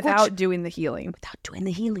 like without doing the healing. Without doing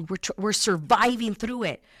the healing, we're surviving through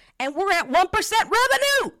it, and we're at 1%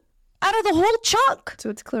 revenue out of the whole chunk.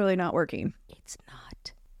 So it's clearly not working. It's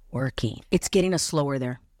not working. It's getting us slower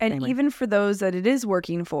there. And anyway, even for those that it is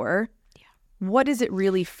working for, what is it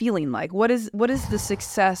really feeling like? What is the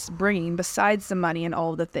success bringing besides the money and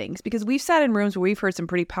all of the things? Because we've sat in rooms where we've heard some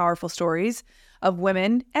pretty powerful stories of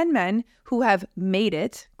women and men who have made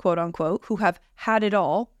it, quote unquote, who have had it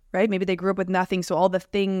all, right? Maybe they grew up with nothing. So all the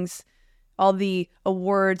things, all the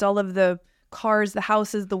awards, all of the cars, the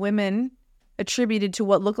houses, the women attributed to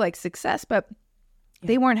what looked like success, but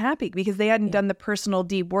they weren't happy because they hadn't done the personal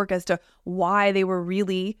deep work as to why they were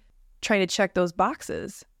really trying to check those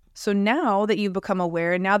boxes. So now that you've become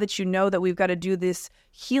aware, and now that you know that we've got to do this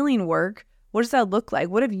healing work, what does that look like?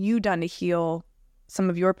 What have you done to heal some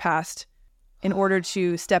of your past in order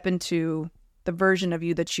to step into the version of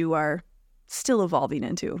you that you are still evolving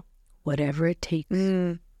into? Whatever it takes.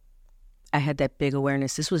 I had that big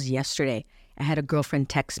awareness. This was yesterday. I had a girlfriend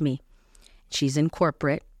text me. She's in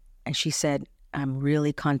corporate, and she said, I'm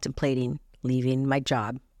really contemplating leaving my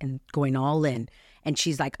job and going all in. And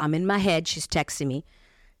she's like, I'm in my head. She's texting me.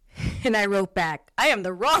 And I wrote back, I am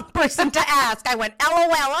the wrong person to ask. I went,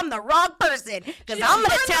 LOL, I'm the wrong person. Because I'm going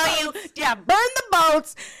to tell you, burn the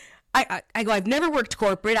boats. I go, I've never worked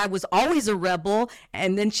corporate. I was always a rebel.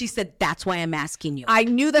 And then she said, that's why I'm asking you. I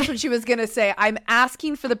knew that's what she was going to say. I'm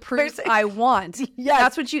asking for the proof I want. Yes.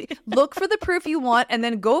 That's what you, look for the proof you want and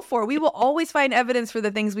then go for it. We will always find evidence for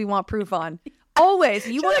the things we want proof on. Always.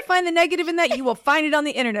 You want to find the negative in that, you will find it on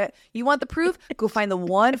the internet. You want the proof? Go find the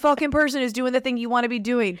one fucking person who's doing the thing you want to be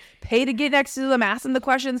doing. Pay to get next to them, ask them the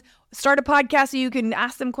questions, start a podcast so you can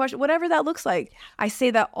ask them questions, whatever that looks like. I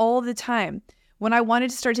say that all the time. When I wanted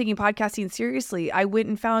to start taking podcasting seriously, I went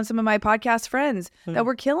and found some of my podcast friends that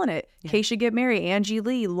were killing it. Keisha Get Married, Angie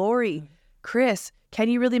Lee, Lori, Chris. Can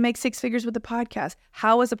you really make 6 figures with a podcast?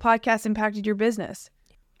 How has a podcast impacted your business?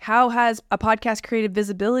 How has a podcast created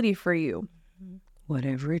visibility for you?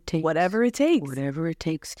 Whatever it takes. Whatever it takes. Whatever it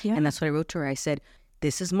takes. Yeah. And that's what I wrote to her. I said,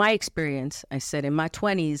 this is my experience. I said, in my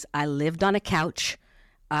 20s, I lived on a couch.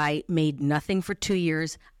 I made nothing for 2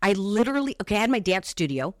 years. I had my dance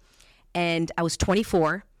studio, and I was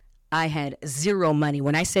 24. I had zero money.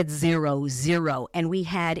 When I said zero. And we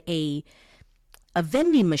had a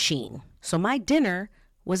vending machine. So my dinner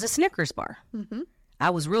was a Snickers bar. Mm-hmm. I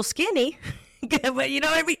was real skinny, but you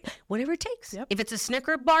know what I mean? Whatever it takes. Yep. If it's a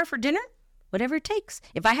Snicker bar for dinner, whatever it takes.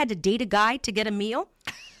 If I had to date a guy to get a meal,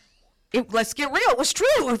 let's get real. It was true.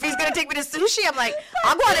 If he's going to take me to sushi, I'm like,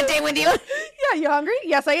 I'll go on a date with you. Yeah, you hungry?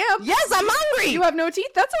 Yes, I am. Yes, I'm hungry. You have no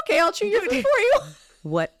teeth? That's okay. I'll chew your food for you.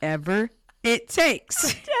 Whatever it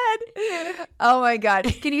takes. Dead. Oh my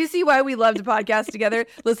God. Can you see why we love to podcast together?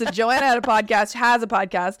 Listen, Joanna has a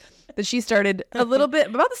podcast that she started a little bit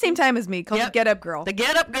about the same time as me called The Get Up Girl. The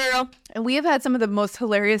Get Up Girl. And we have had some of the most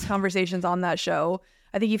hilarious conversations on that show.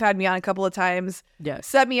 I think you've had me on a couple of times. Yes.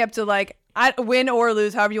 Set me up to win or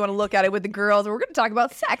lose, however you want to look at it with the girls. We're going to talk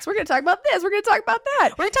about sex. We're going to talk about this. We're going to talk about that.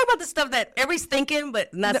 We're going to talk about the stuff that everybody's thinking,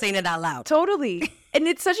 but not saying it out loud. Totally. And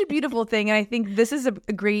it's such a beautiful thing. And I think this is a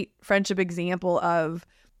great friendship example of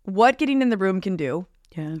what getting in the room can do.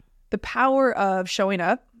 Yeah. The power of showing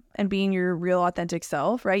up and being your real authentic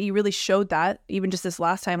self, right? You really showed that even just this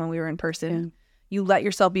last time when we were in person. Yeah. You let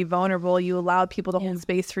yourself be vulnerable. You allowed people to hold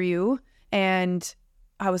space for you. And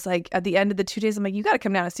I was like, at the end of the 2 days, I'm like, you got to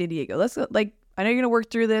come down to San Diego. Let's go, like, I know you're going to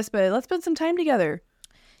work through this, but let's spend some time together,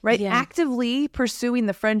 right? Yeah. Actively pursuing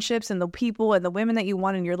the friendships and the people and the women that you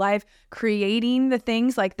want in your life, creating the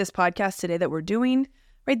things like this podcast today that we're doing,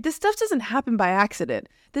 right? This stuff doesn't happen by accident.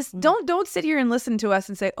 Don't sit here and listen to us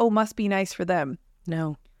and say, oh, must be nice for them.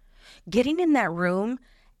 No. Getting in that room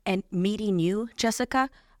and meeting you, Jessica,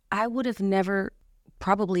 I would have never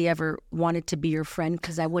probably ever wanted to be your friend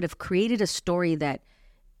because I would have created a story that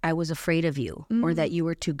I was afraid of you or that you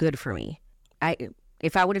were too good for me.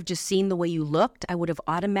 If I would have just seen the way you looked, I would have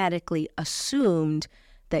automatically assumed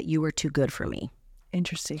that you were too good for me.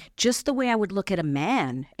 Interesting. Just the way I would look at a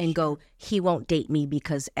man and go, he won't date me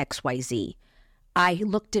because XYZ. I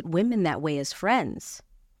looked at women that way as friends,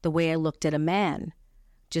 the way I looked at a man.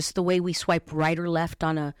 Just the way we swipe right or left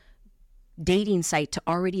on a dating site to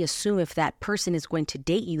already assume if that person is going to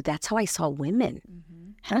date you. That's how I saw women.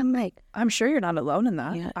 And I'm like, I'm sure you're not alone in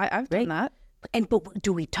that. Yeah, I've done that. But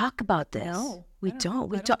do we talk about this? No, we don't.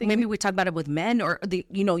 We talk. Maybe we talk about it with men or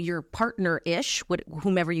your partner-ish,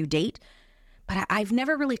 whomever you date. But I've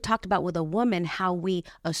never really talked about with a woman how we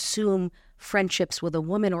assume friendships with a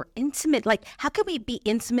woman or intimate. Like, how can we be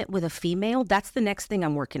intimate with a female? That's the next thing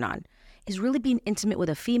I'm working on, is really being intimate with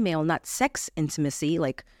a female, not sex intimacy,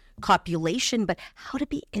 like copulation, but how to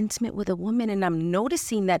be intimate with a woman. And I'm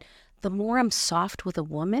noticing that the more I'm soft with a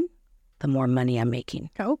woman, the more money I'm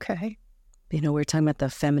making. Okay. We're talking about the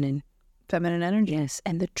feminine energy. Yes.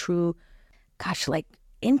 And the true, like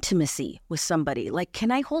intimacy with somebody. Like,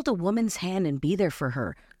 can I hold a woman's hand and be there for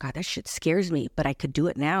her? God, that shit scares me, but I could do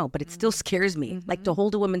it now, but it still scares me. Like to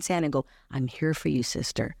hold a woman's hand and go, I'm here for you,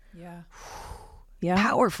 sister. Yeah. Yeah.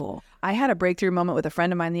 Powerful. I had a breakthrough moment with a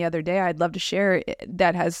friend of mine the other day I'd love to share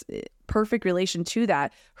that has perfect relation to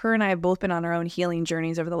that. Her and I have both been on our own healing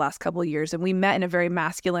journeys over the last couple of years, and we met in a very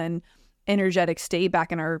masculine, energetic state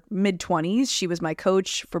back in our mid-20s. She was my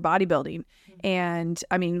coach for bodybuilding. And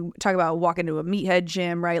I mean, talk about walking to a meathead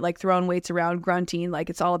gym, right? Like throwing weights around, grunting,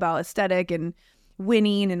 like it's all about aesthetic and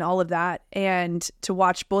winning and all of that. And to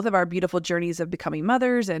watch both of our beautiful journeys of becoming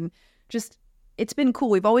mothers, and just, it's been cool.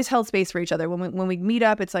 We've always held space for each other. When we meet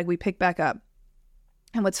up, it's like we pick back up.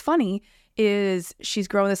 And what's funny is she's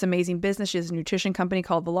growing this amazing business. She has a nutrition company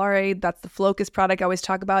called Volare. That's the Focus product I always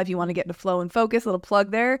talk about. If you want to get into flow and focus, a little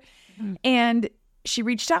plug there. And she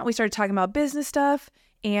reached out and we started talking about business stuff.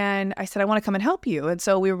 And I said, I want to come and help you. And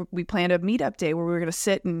so we planned a meetup day where we were going to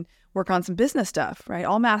sit and work on some business stuff, right?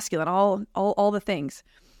 All masculine, all the things.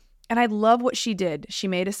 And I love what she did. She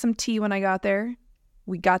made us some tea when I got there.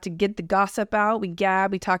 We got to get the gossip out. We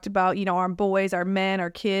gabbed. We talked about, our boys, our men, our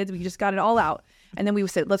kids. We just got it all out. And then we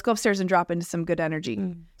said, let's go upstairs and drop into some good energy.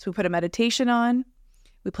 So we put a meditation on.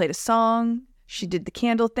 We played a song. She did the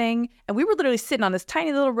candle thing. And we were literally sitting on this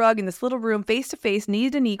tiny little rug in this little room, face to face, knee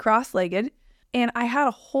to knee, cross-legged. And I had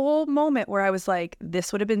a whole moment where I was like,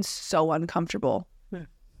 this would have been so uncomfortable.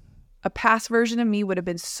 A past version of me would have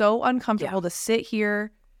been so uncomfortable to sit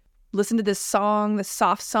here, listen to this song, this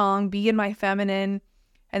soft song, be in my feminine.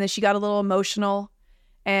 And then she got a little emotional.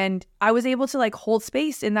 And I was able to like hold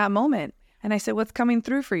space in that moment. And I said, what's coming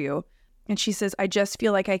through for you? And she says, I just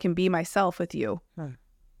feel like I can be myself with you.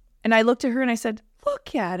 And I looked at her and I said,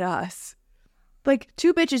 look at us. Like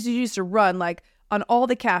two bitches who used to run like on all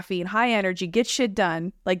the caffeine, high energy, get shit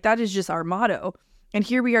done. Like that is just our motto. And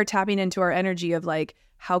here we are tapping into our energy of like,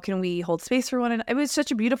 how can we hold space for one another? It was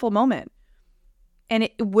such a beautiful moment. And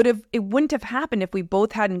it wouldn't have happened if we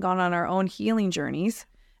both hadn't gone on our own healing journeys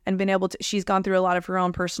and been able to, she's gone through a lot of her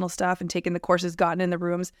own personal stuff and taken the courses, gotten in the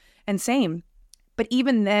rooms, and same. But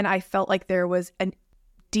even then I felt like there was a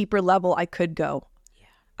deeper level I could go.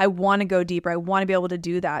 I want to go deeper. I want to be able to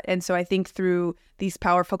do that. And so I think through these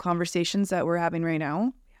powerful conversations that we're having right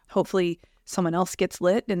now, hopefully someone else gets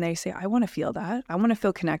lit and they say, I want to feel that. I want to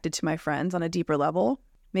feel connected to my friends on a deeper level.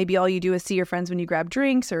 Maybe all you do is see your friends when you grab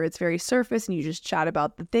drinks, or it's very surface and you just chat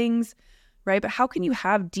about the things, right? But how can you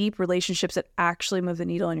have deep relationships that actually move the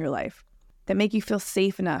needle in your life, that make you feel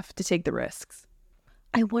safe enough to take the risks?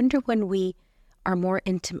 I wonder when we are more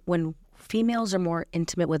intimate, when females are more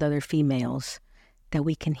intimate with other females, that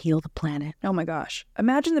we can heal the planet. Oh my gosh.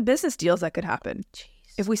 Imagine the business deals that could happen. Jeez.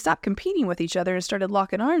 If we stopped competing with each other and started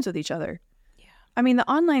locking arms with each other. Yeah. I mean, the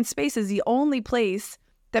online space is the only place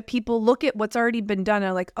that people look at what's already been done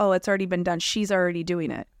and are like, oh, it's already been done. She's already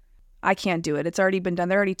doing it. I can't do it. It's already been done.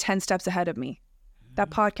 They're already 10 steps ahead of me.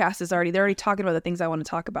 That podcast is they're already talking about the things I want to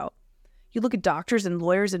talk about. You look at doctors and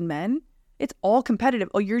lawyers and men, It's all competitive.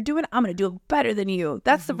 Oh, you're doing it? I'm going to do it better than you.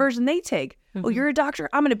 That's the version they take. Oh, you're a doctor?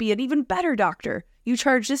 I'm going to be an even better doctor. You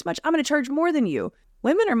charge this much? I'm going to charge more than you.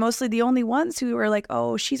 Women are mostly the only ones who are like,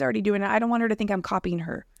 oh, she's already doing it. I don't want her to think I'm copying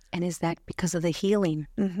her. And is that because of the healing?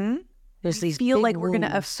 There's these feel big like we're going to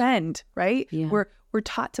wounds. offend, right? Yeah. We're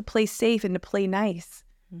taught to play safe and to play nice,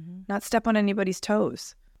 not step on anybody's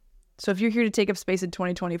toes. So if you're here to take up space in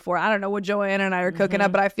 2024, I don't know what Joanna and I are cooking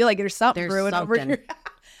up, but I feel like there's something brewing over here.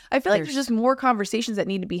 I feel like there's just more conversations that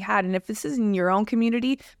need to be had. And if this is in your own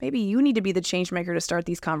community, maybe you need to be the change maker to start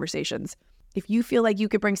these conversations. If you feel like you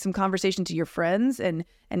could bring some conversation to your friends and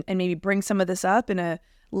maybe bring some of this up in a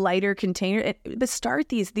lighter container, but start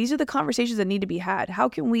these. These are the conversations that need to be had. How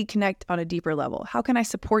can we connect on a deeper level? How can I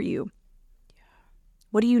support you?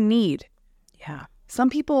 What do you need? Yeah. Some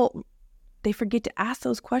people, they forget to ask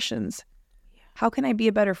those questions. How can I be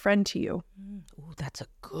a better friend to you? Ooh, that's a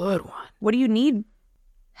good one. What do you need?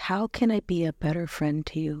 How can I be a better friend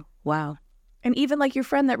to you? Wow. And even like your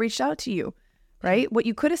friend that reached out to you, right? What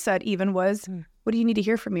you could have said even was, what do you need to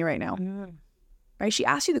hear from me right now? Right? She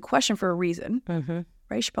asked you the question for a reason,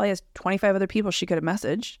 right? She probably has 25 other people she could have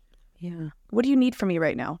messaged. Yeah. What do you need from me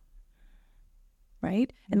right now?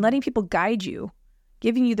 Right? And letting people guide you,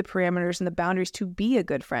 giving you the parameters and the boundaries to be a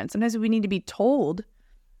good friend. Sometimes we need to be told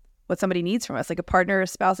what somebody needs from us. Like a partner or a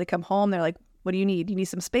spouse, they come home, they're like, what do you need? You need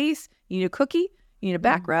some space? You need a cookie? You need a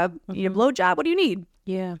back rub? You need a blowjob? What do you need?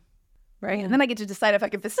 Yeah. Right? Yeah. And then I get to decide if I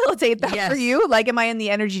can facilitate that for you. Like, am I in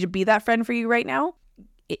the energy to be that friend for you right now?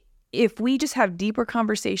 If we just have deeper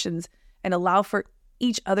conversations and allow for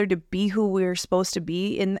each other to be who we're supposed to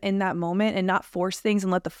be in that moment and not force things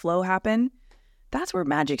and let the flow happen, that's where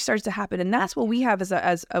magic starts to happen. And that's what we have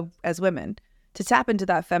as women, to tap into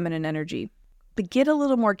that feminine energy. But get a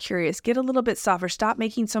little more curious, get a little bit softer. Stop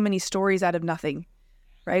making so many stories out of nothing,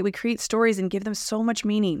 right? We create stories and give them so much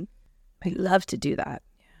meaning. I love to do that.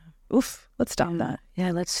 Yeah. Oof, let's stop that.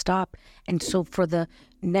 Yeah, let's stop. And so for the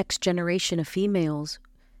next generation of females,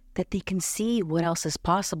 that they can see what else is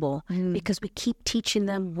possible, because we keep teaching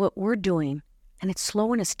them what we're doing and it's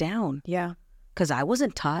slowing us down. Yeah. Because I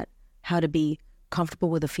wasn't taught how to be comfortable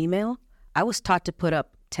with a female. I was taught to put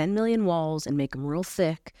up 10 million walls and make them real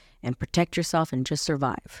thick and protect yourself and just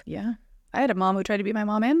survive. Yeah. I had a mom who tried to be my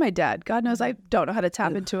mom and my dad. God knows I don't know how to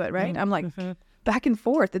tap into it, right? I'm like back and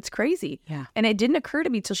forth. It's crazy. Yeah. And it didn't occur to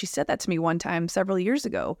me till she said that to me one time several years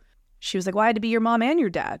ago. She was like, well, I had to be your mom and your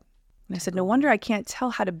dad. And I said, no wonder I can't tell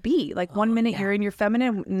how to be. Like 1 minute you're in your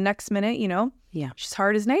feminine, next minute, she's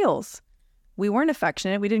hard as nails. We weren't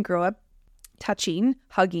affectionate. We didn't grow up touching,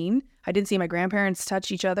 hugging. I didn't see my grandparents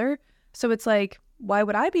touch each other. So it's like, why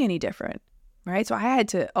would I be any different? Right? So I had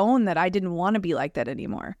to own that I didn't want to be like that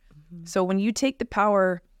anymore. So when you take the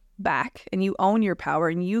power back and you own your power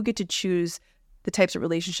and you get to choose the types of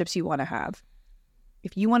relationships you want to have.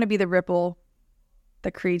 If you want to be the ripple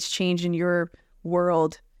that creates change in your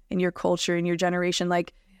world, in your culture, in your generation,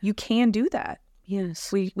 like you can do that.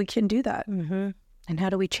 Yes. We can do that. And how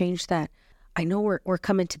do we change that? I know we're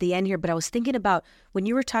coming to the end here, but I was thinking about when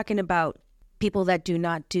you were talking about people that do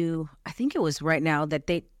not do, I think it was right now that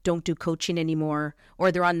they don't do coaching anymore,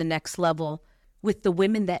 or they're on the next level. With the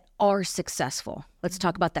women that are successful, let's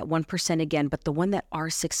talk about that 1% again, but the one that are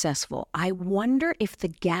successful, I wonder if the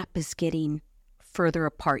gap is getting further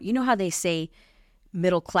apart. You know how they say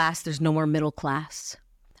middle class, there's no more middle class?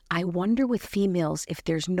 I wonder with females if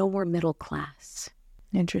there's no more middle class.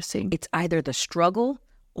 Interesting. It's either the struggle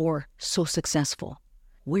or so successful.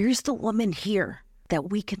 Where's the woman here that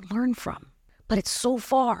we can learn from? But it's so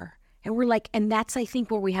far. And we're like, and that's, I think,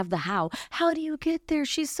 where we have the how. How do you get there?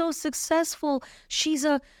 She's so successful. She's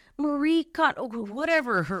a Marie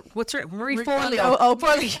whatever. Marie Forleo.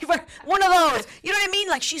 One of those. You know what I mean?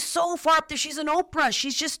 Like, she's so far up there. She's an Oprah.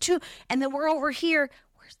 She's just too. And then we're over here.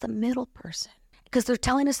 Where's the middle person? Because they're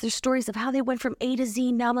telling us their stories of how they went from A to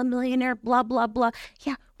Z. Now I'm a millionaire, blah, blah, blah.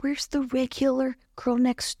 Yeah, where's the regular girl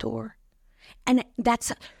next door? And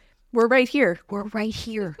that's... We're right here. We're right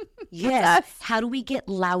here. Yes. How do we get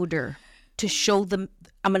louder to show them?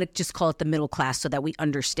 I'm going to just call it the middle class so that we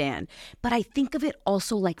understand. But I think of it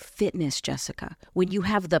also like fitness, Jessica. When you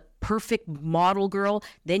have the perfect model girl,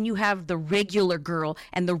 then you have the regular girl,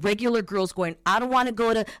 and the regular girl's going, I don't want to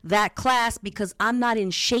go to that class because I'm not in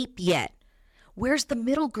shape yet. Where's the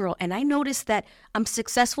middle girl? And I noticed that I'm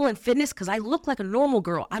successful in fitness because I look like a normal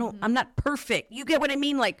girl. I'm not perfect. You get what I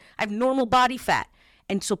mean? Like, I have normal body fat.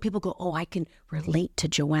 And so people go, oh, I can relate to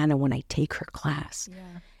Joanna when I take her class.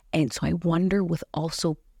 Yeah. And so I wonder with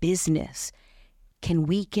also business, can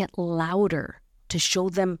we get louder to show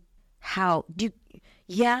them how?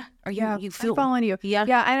 Yeah. Are you? Yeah, You feel? I'm following you. Yeah.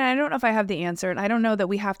 Yeah, and I don't know if I have the answer, and I don't know that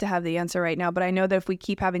we have to have the answer right now, but I know that if we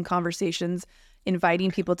keep having conversations,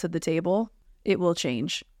 inviting people to the table, it will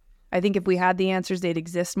change. I think if we had the answers, they'd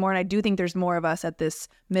exist more, and I do think there's more of us at this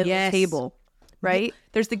middle table, right?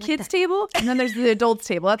 There's the kids' table, and then there's the adults'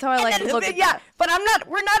 table. That's how I like to look at it. But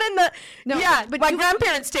we're not in the, but my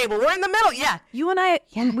grandparents' table. We're in the middle, You and I,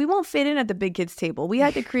 we won't fit in at the big kids' table. We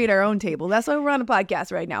had to create our own table. That's why we're on a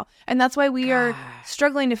podcast right now. And that's why we are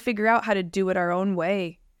struggling to figure out how to do it our own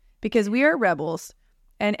way, because we are rebels.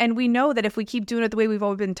 And we know that if we keep doing it the way we've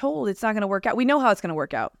always been told, it's not going to work out. We know how it's going to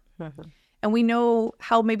work out. Mm-hmm. And we know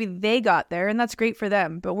how maybe they got there, and that's great for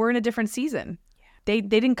them. But we're in a different season. They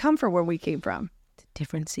didn't come from where we came from.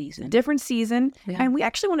 Different season. And we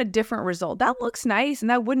actually want a different result. That looks nice, and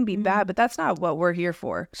that wouldn't be bad, but that's not what we're here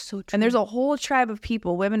for. So true. And there's a whole tribe of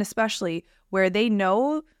people, women especially, where they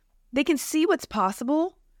know they can see what's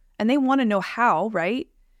possible, and they want to know how, right?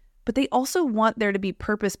 But they also want there to be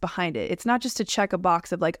purpose behind it. It's not just to check a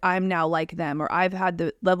box of like, I'm now like them, or I've had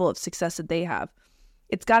the level of success that they have.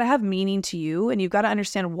 It's got to have meaning to you, and you've got to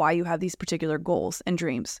understand why you have these particular goals and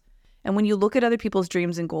dreams. And when you look at other people's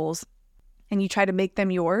dreams and goals and you try to make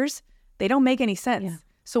them yours, they don't make any sense. Yeah.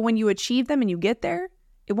 So when you achieve them and you get there,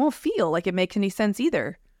 it won't feel like it makes any sense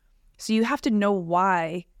either. So you have to know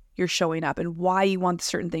why you're showing up and why you want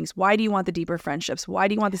certain things. Why do you want the deeper friendships? Why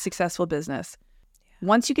do you want the successful business? Yeah.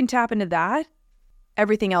 Once you can tap into that,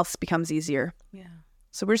 everything else becomes easier. Yeah.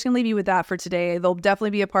 So we're just going to leave you with that for today. There'll definitely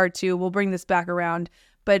be a part 2. We'll bring this back around.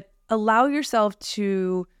 But allow yourself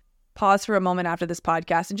to pause for a moment after this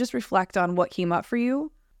podcast and just reflect on what came up for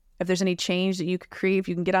you. If there's any change that you could create, if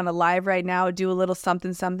you can get on a live right now, do a little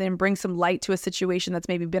something, bring some light to a situation that's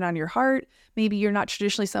maybe been on your heart. Maybe you're not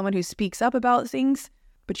traditionally someone who speaks up about things,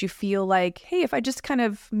 but you feel like, hey, if I just kind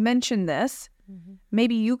of mention this,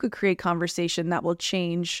 maybe you could create conversation that will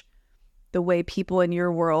change the way people in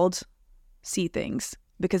your world see things,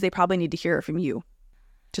 because they probably need to hear it from you.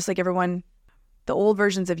 Just like everyone, the old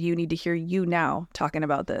versions of you need to hear you now talking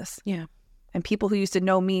about this. Yeah. And people who used to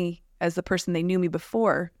know me as the person they knew me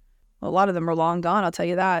before, well, a lot of them are long gone, I'll tell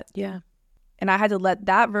you that. Yeah. And I had to let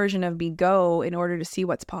that version of me go in order to see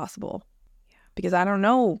what's possible. Yeah. Because I don't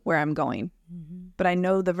know where I'm going. Mm-hmm. But I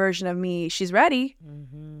know the version of me, she's ready.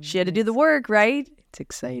 Mm-hmm. She had to do the work, right? It's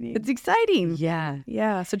exciting. It's exciting. Yeah.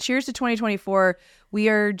 Yeah. So cheers to 2024. We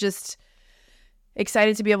are just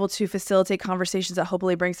excited to be able to facilitate conversations that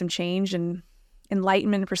hopefully bring some change and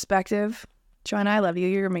enlightenment and perspective. Joanna, I love you.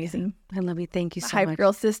 You're amazing. I love you. Thank you so much. Hype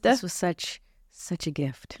girl sister. This was such a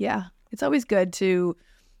gift. Yeah. It's always good to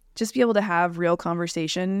just be able to have real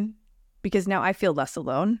conversation, because now I feel less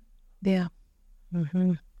alone. Yeah.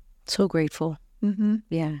 Mm-hmm. So grateful. Mm-hmm.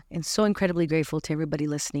 Yeah. And so incredibly grateful to everybody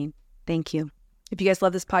listening. Thank you. If you guys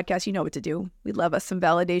love this podcast, you know what to do. We love us some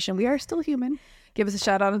validation. We are still human. Give us a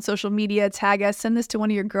shout out on social media, tag us, send this to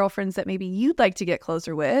one of your girlfriends that maybe you'd like to get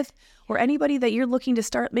closer with, or anybody that you're looking to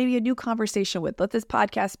start maybe a new conversation with. Let this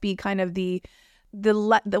podcast be kind of the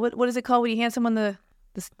what is it called when you hand someone the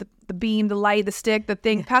beam, the light, the stick, the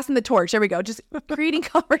thing, passing the torch. There we go. Just creating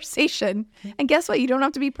conversation. And guess what? You don't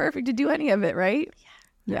have to be perfect to do any of it, right?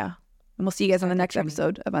 Yeah. And we'll see you guys on the next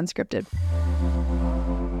episode of Unscripted.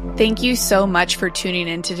 Thank you so much for tuning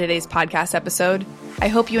in to today's podcast episode. I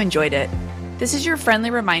hope you enjoyed it. This is your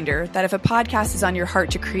friendly reminder that if a podcast is on your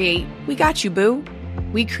heart to create, we got you, boo.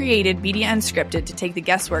 We created Media Unscripted to take the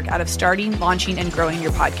guesswork out of starting, launching, and growing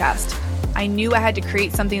your podcast. I knew I had to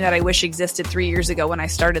create something that I wish existed 3 years ago when I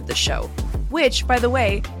started the show, which, by the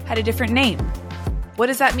way, had a different name. What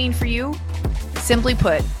does that mean for you? Simply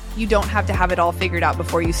put, you don't have to have it all figured out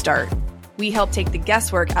before you start. We help take the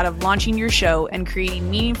guesswork out of launching your show and creating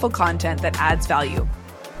meaningful content that adds value.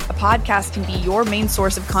 A podcast can be your main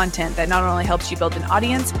source of content that not only helps you build an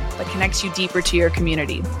audience, but connects you deeper to your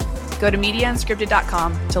community. Go to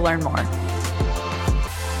MediaUnscripted.com to learn more.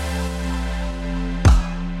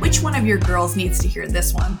 Which one of your girls needs to hear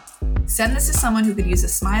this one? Send this to someone who could use a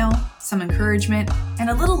smile, some encouragement, and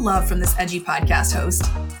a little love from this edgy podcast host.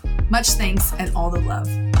 Much thanks and all the love.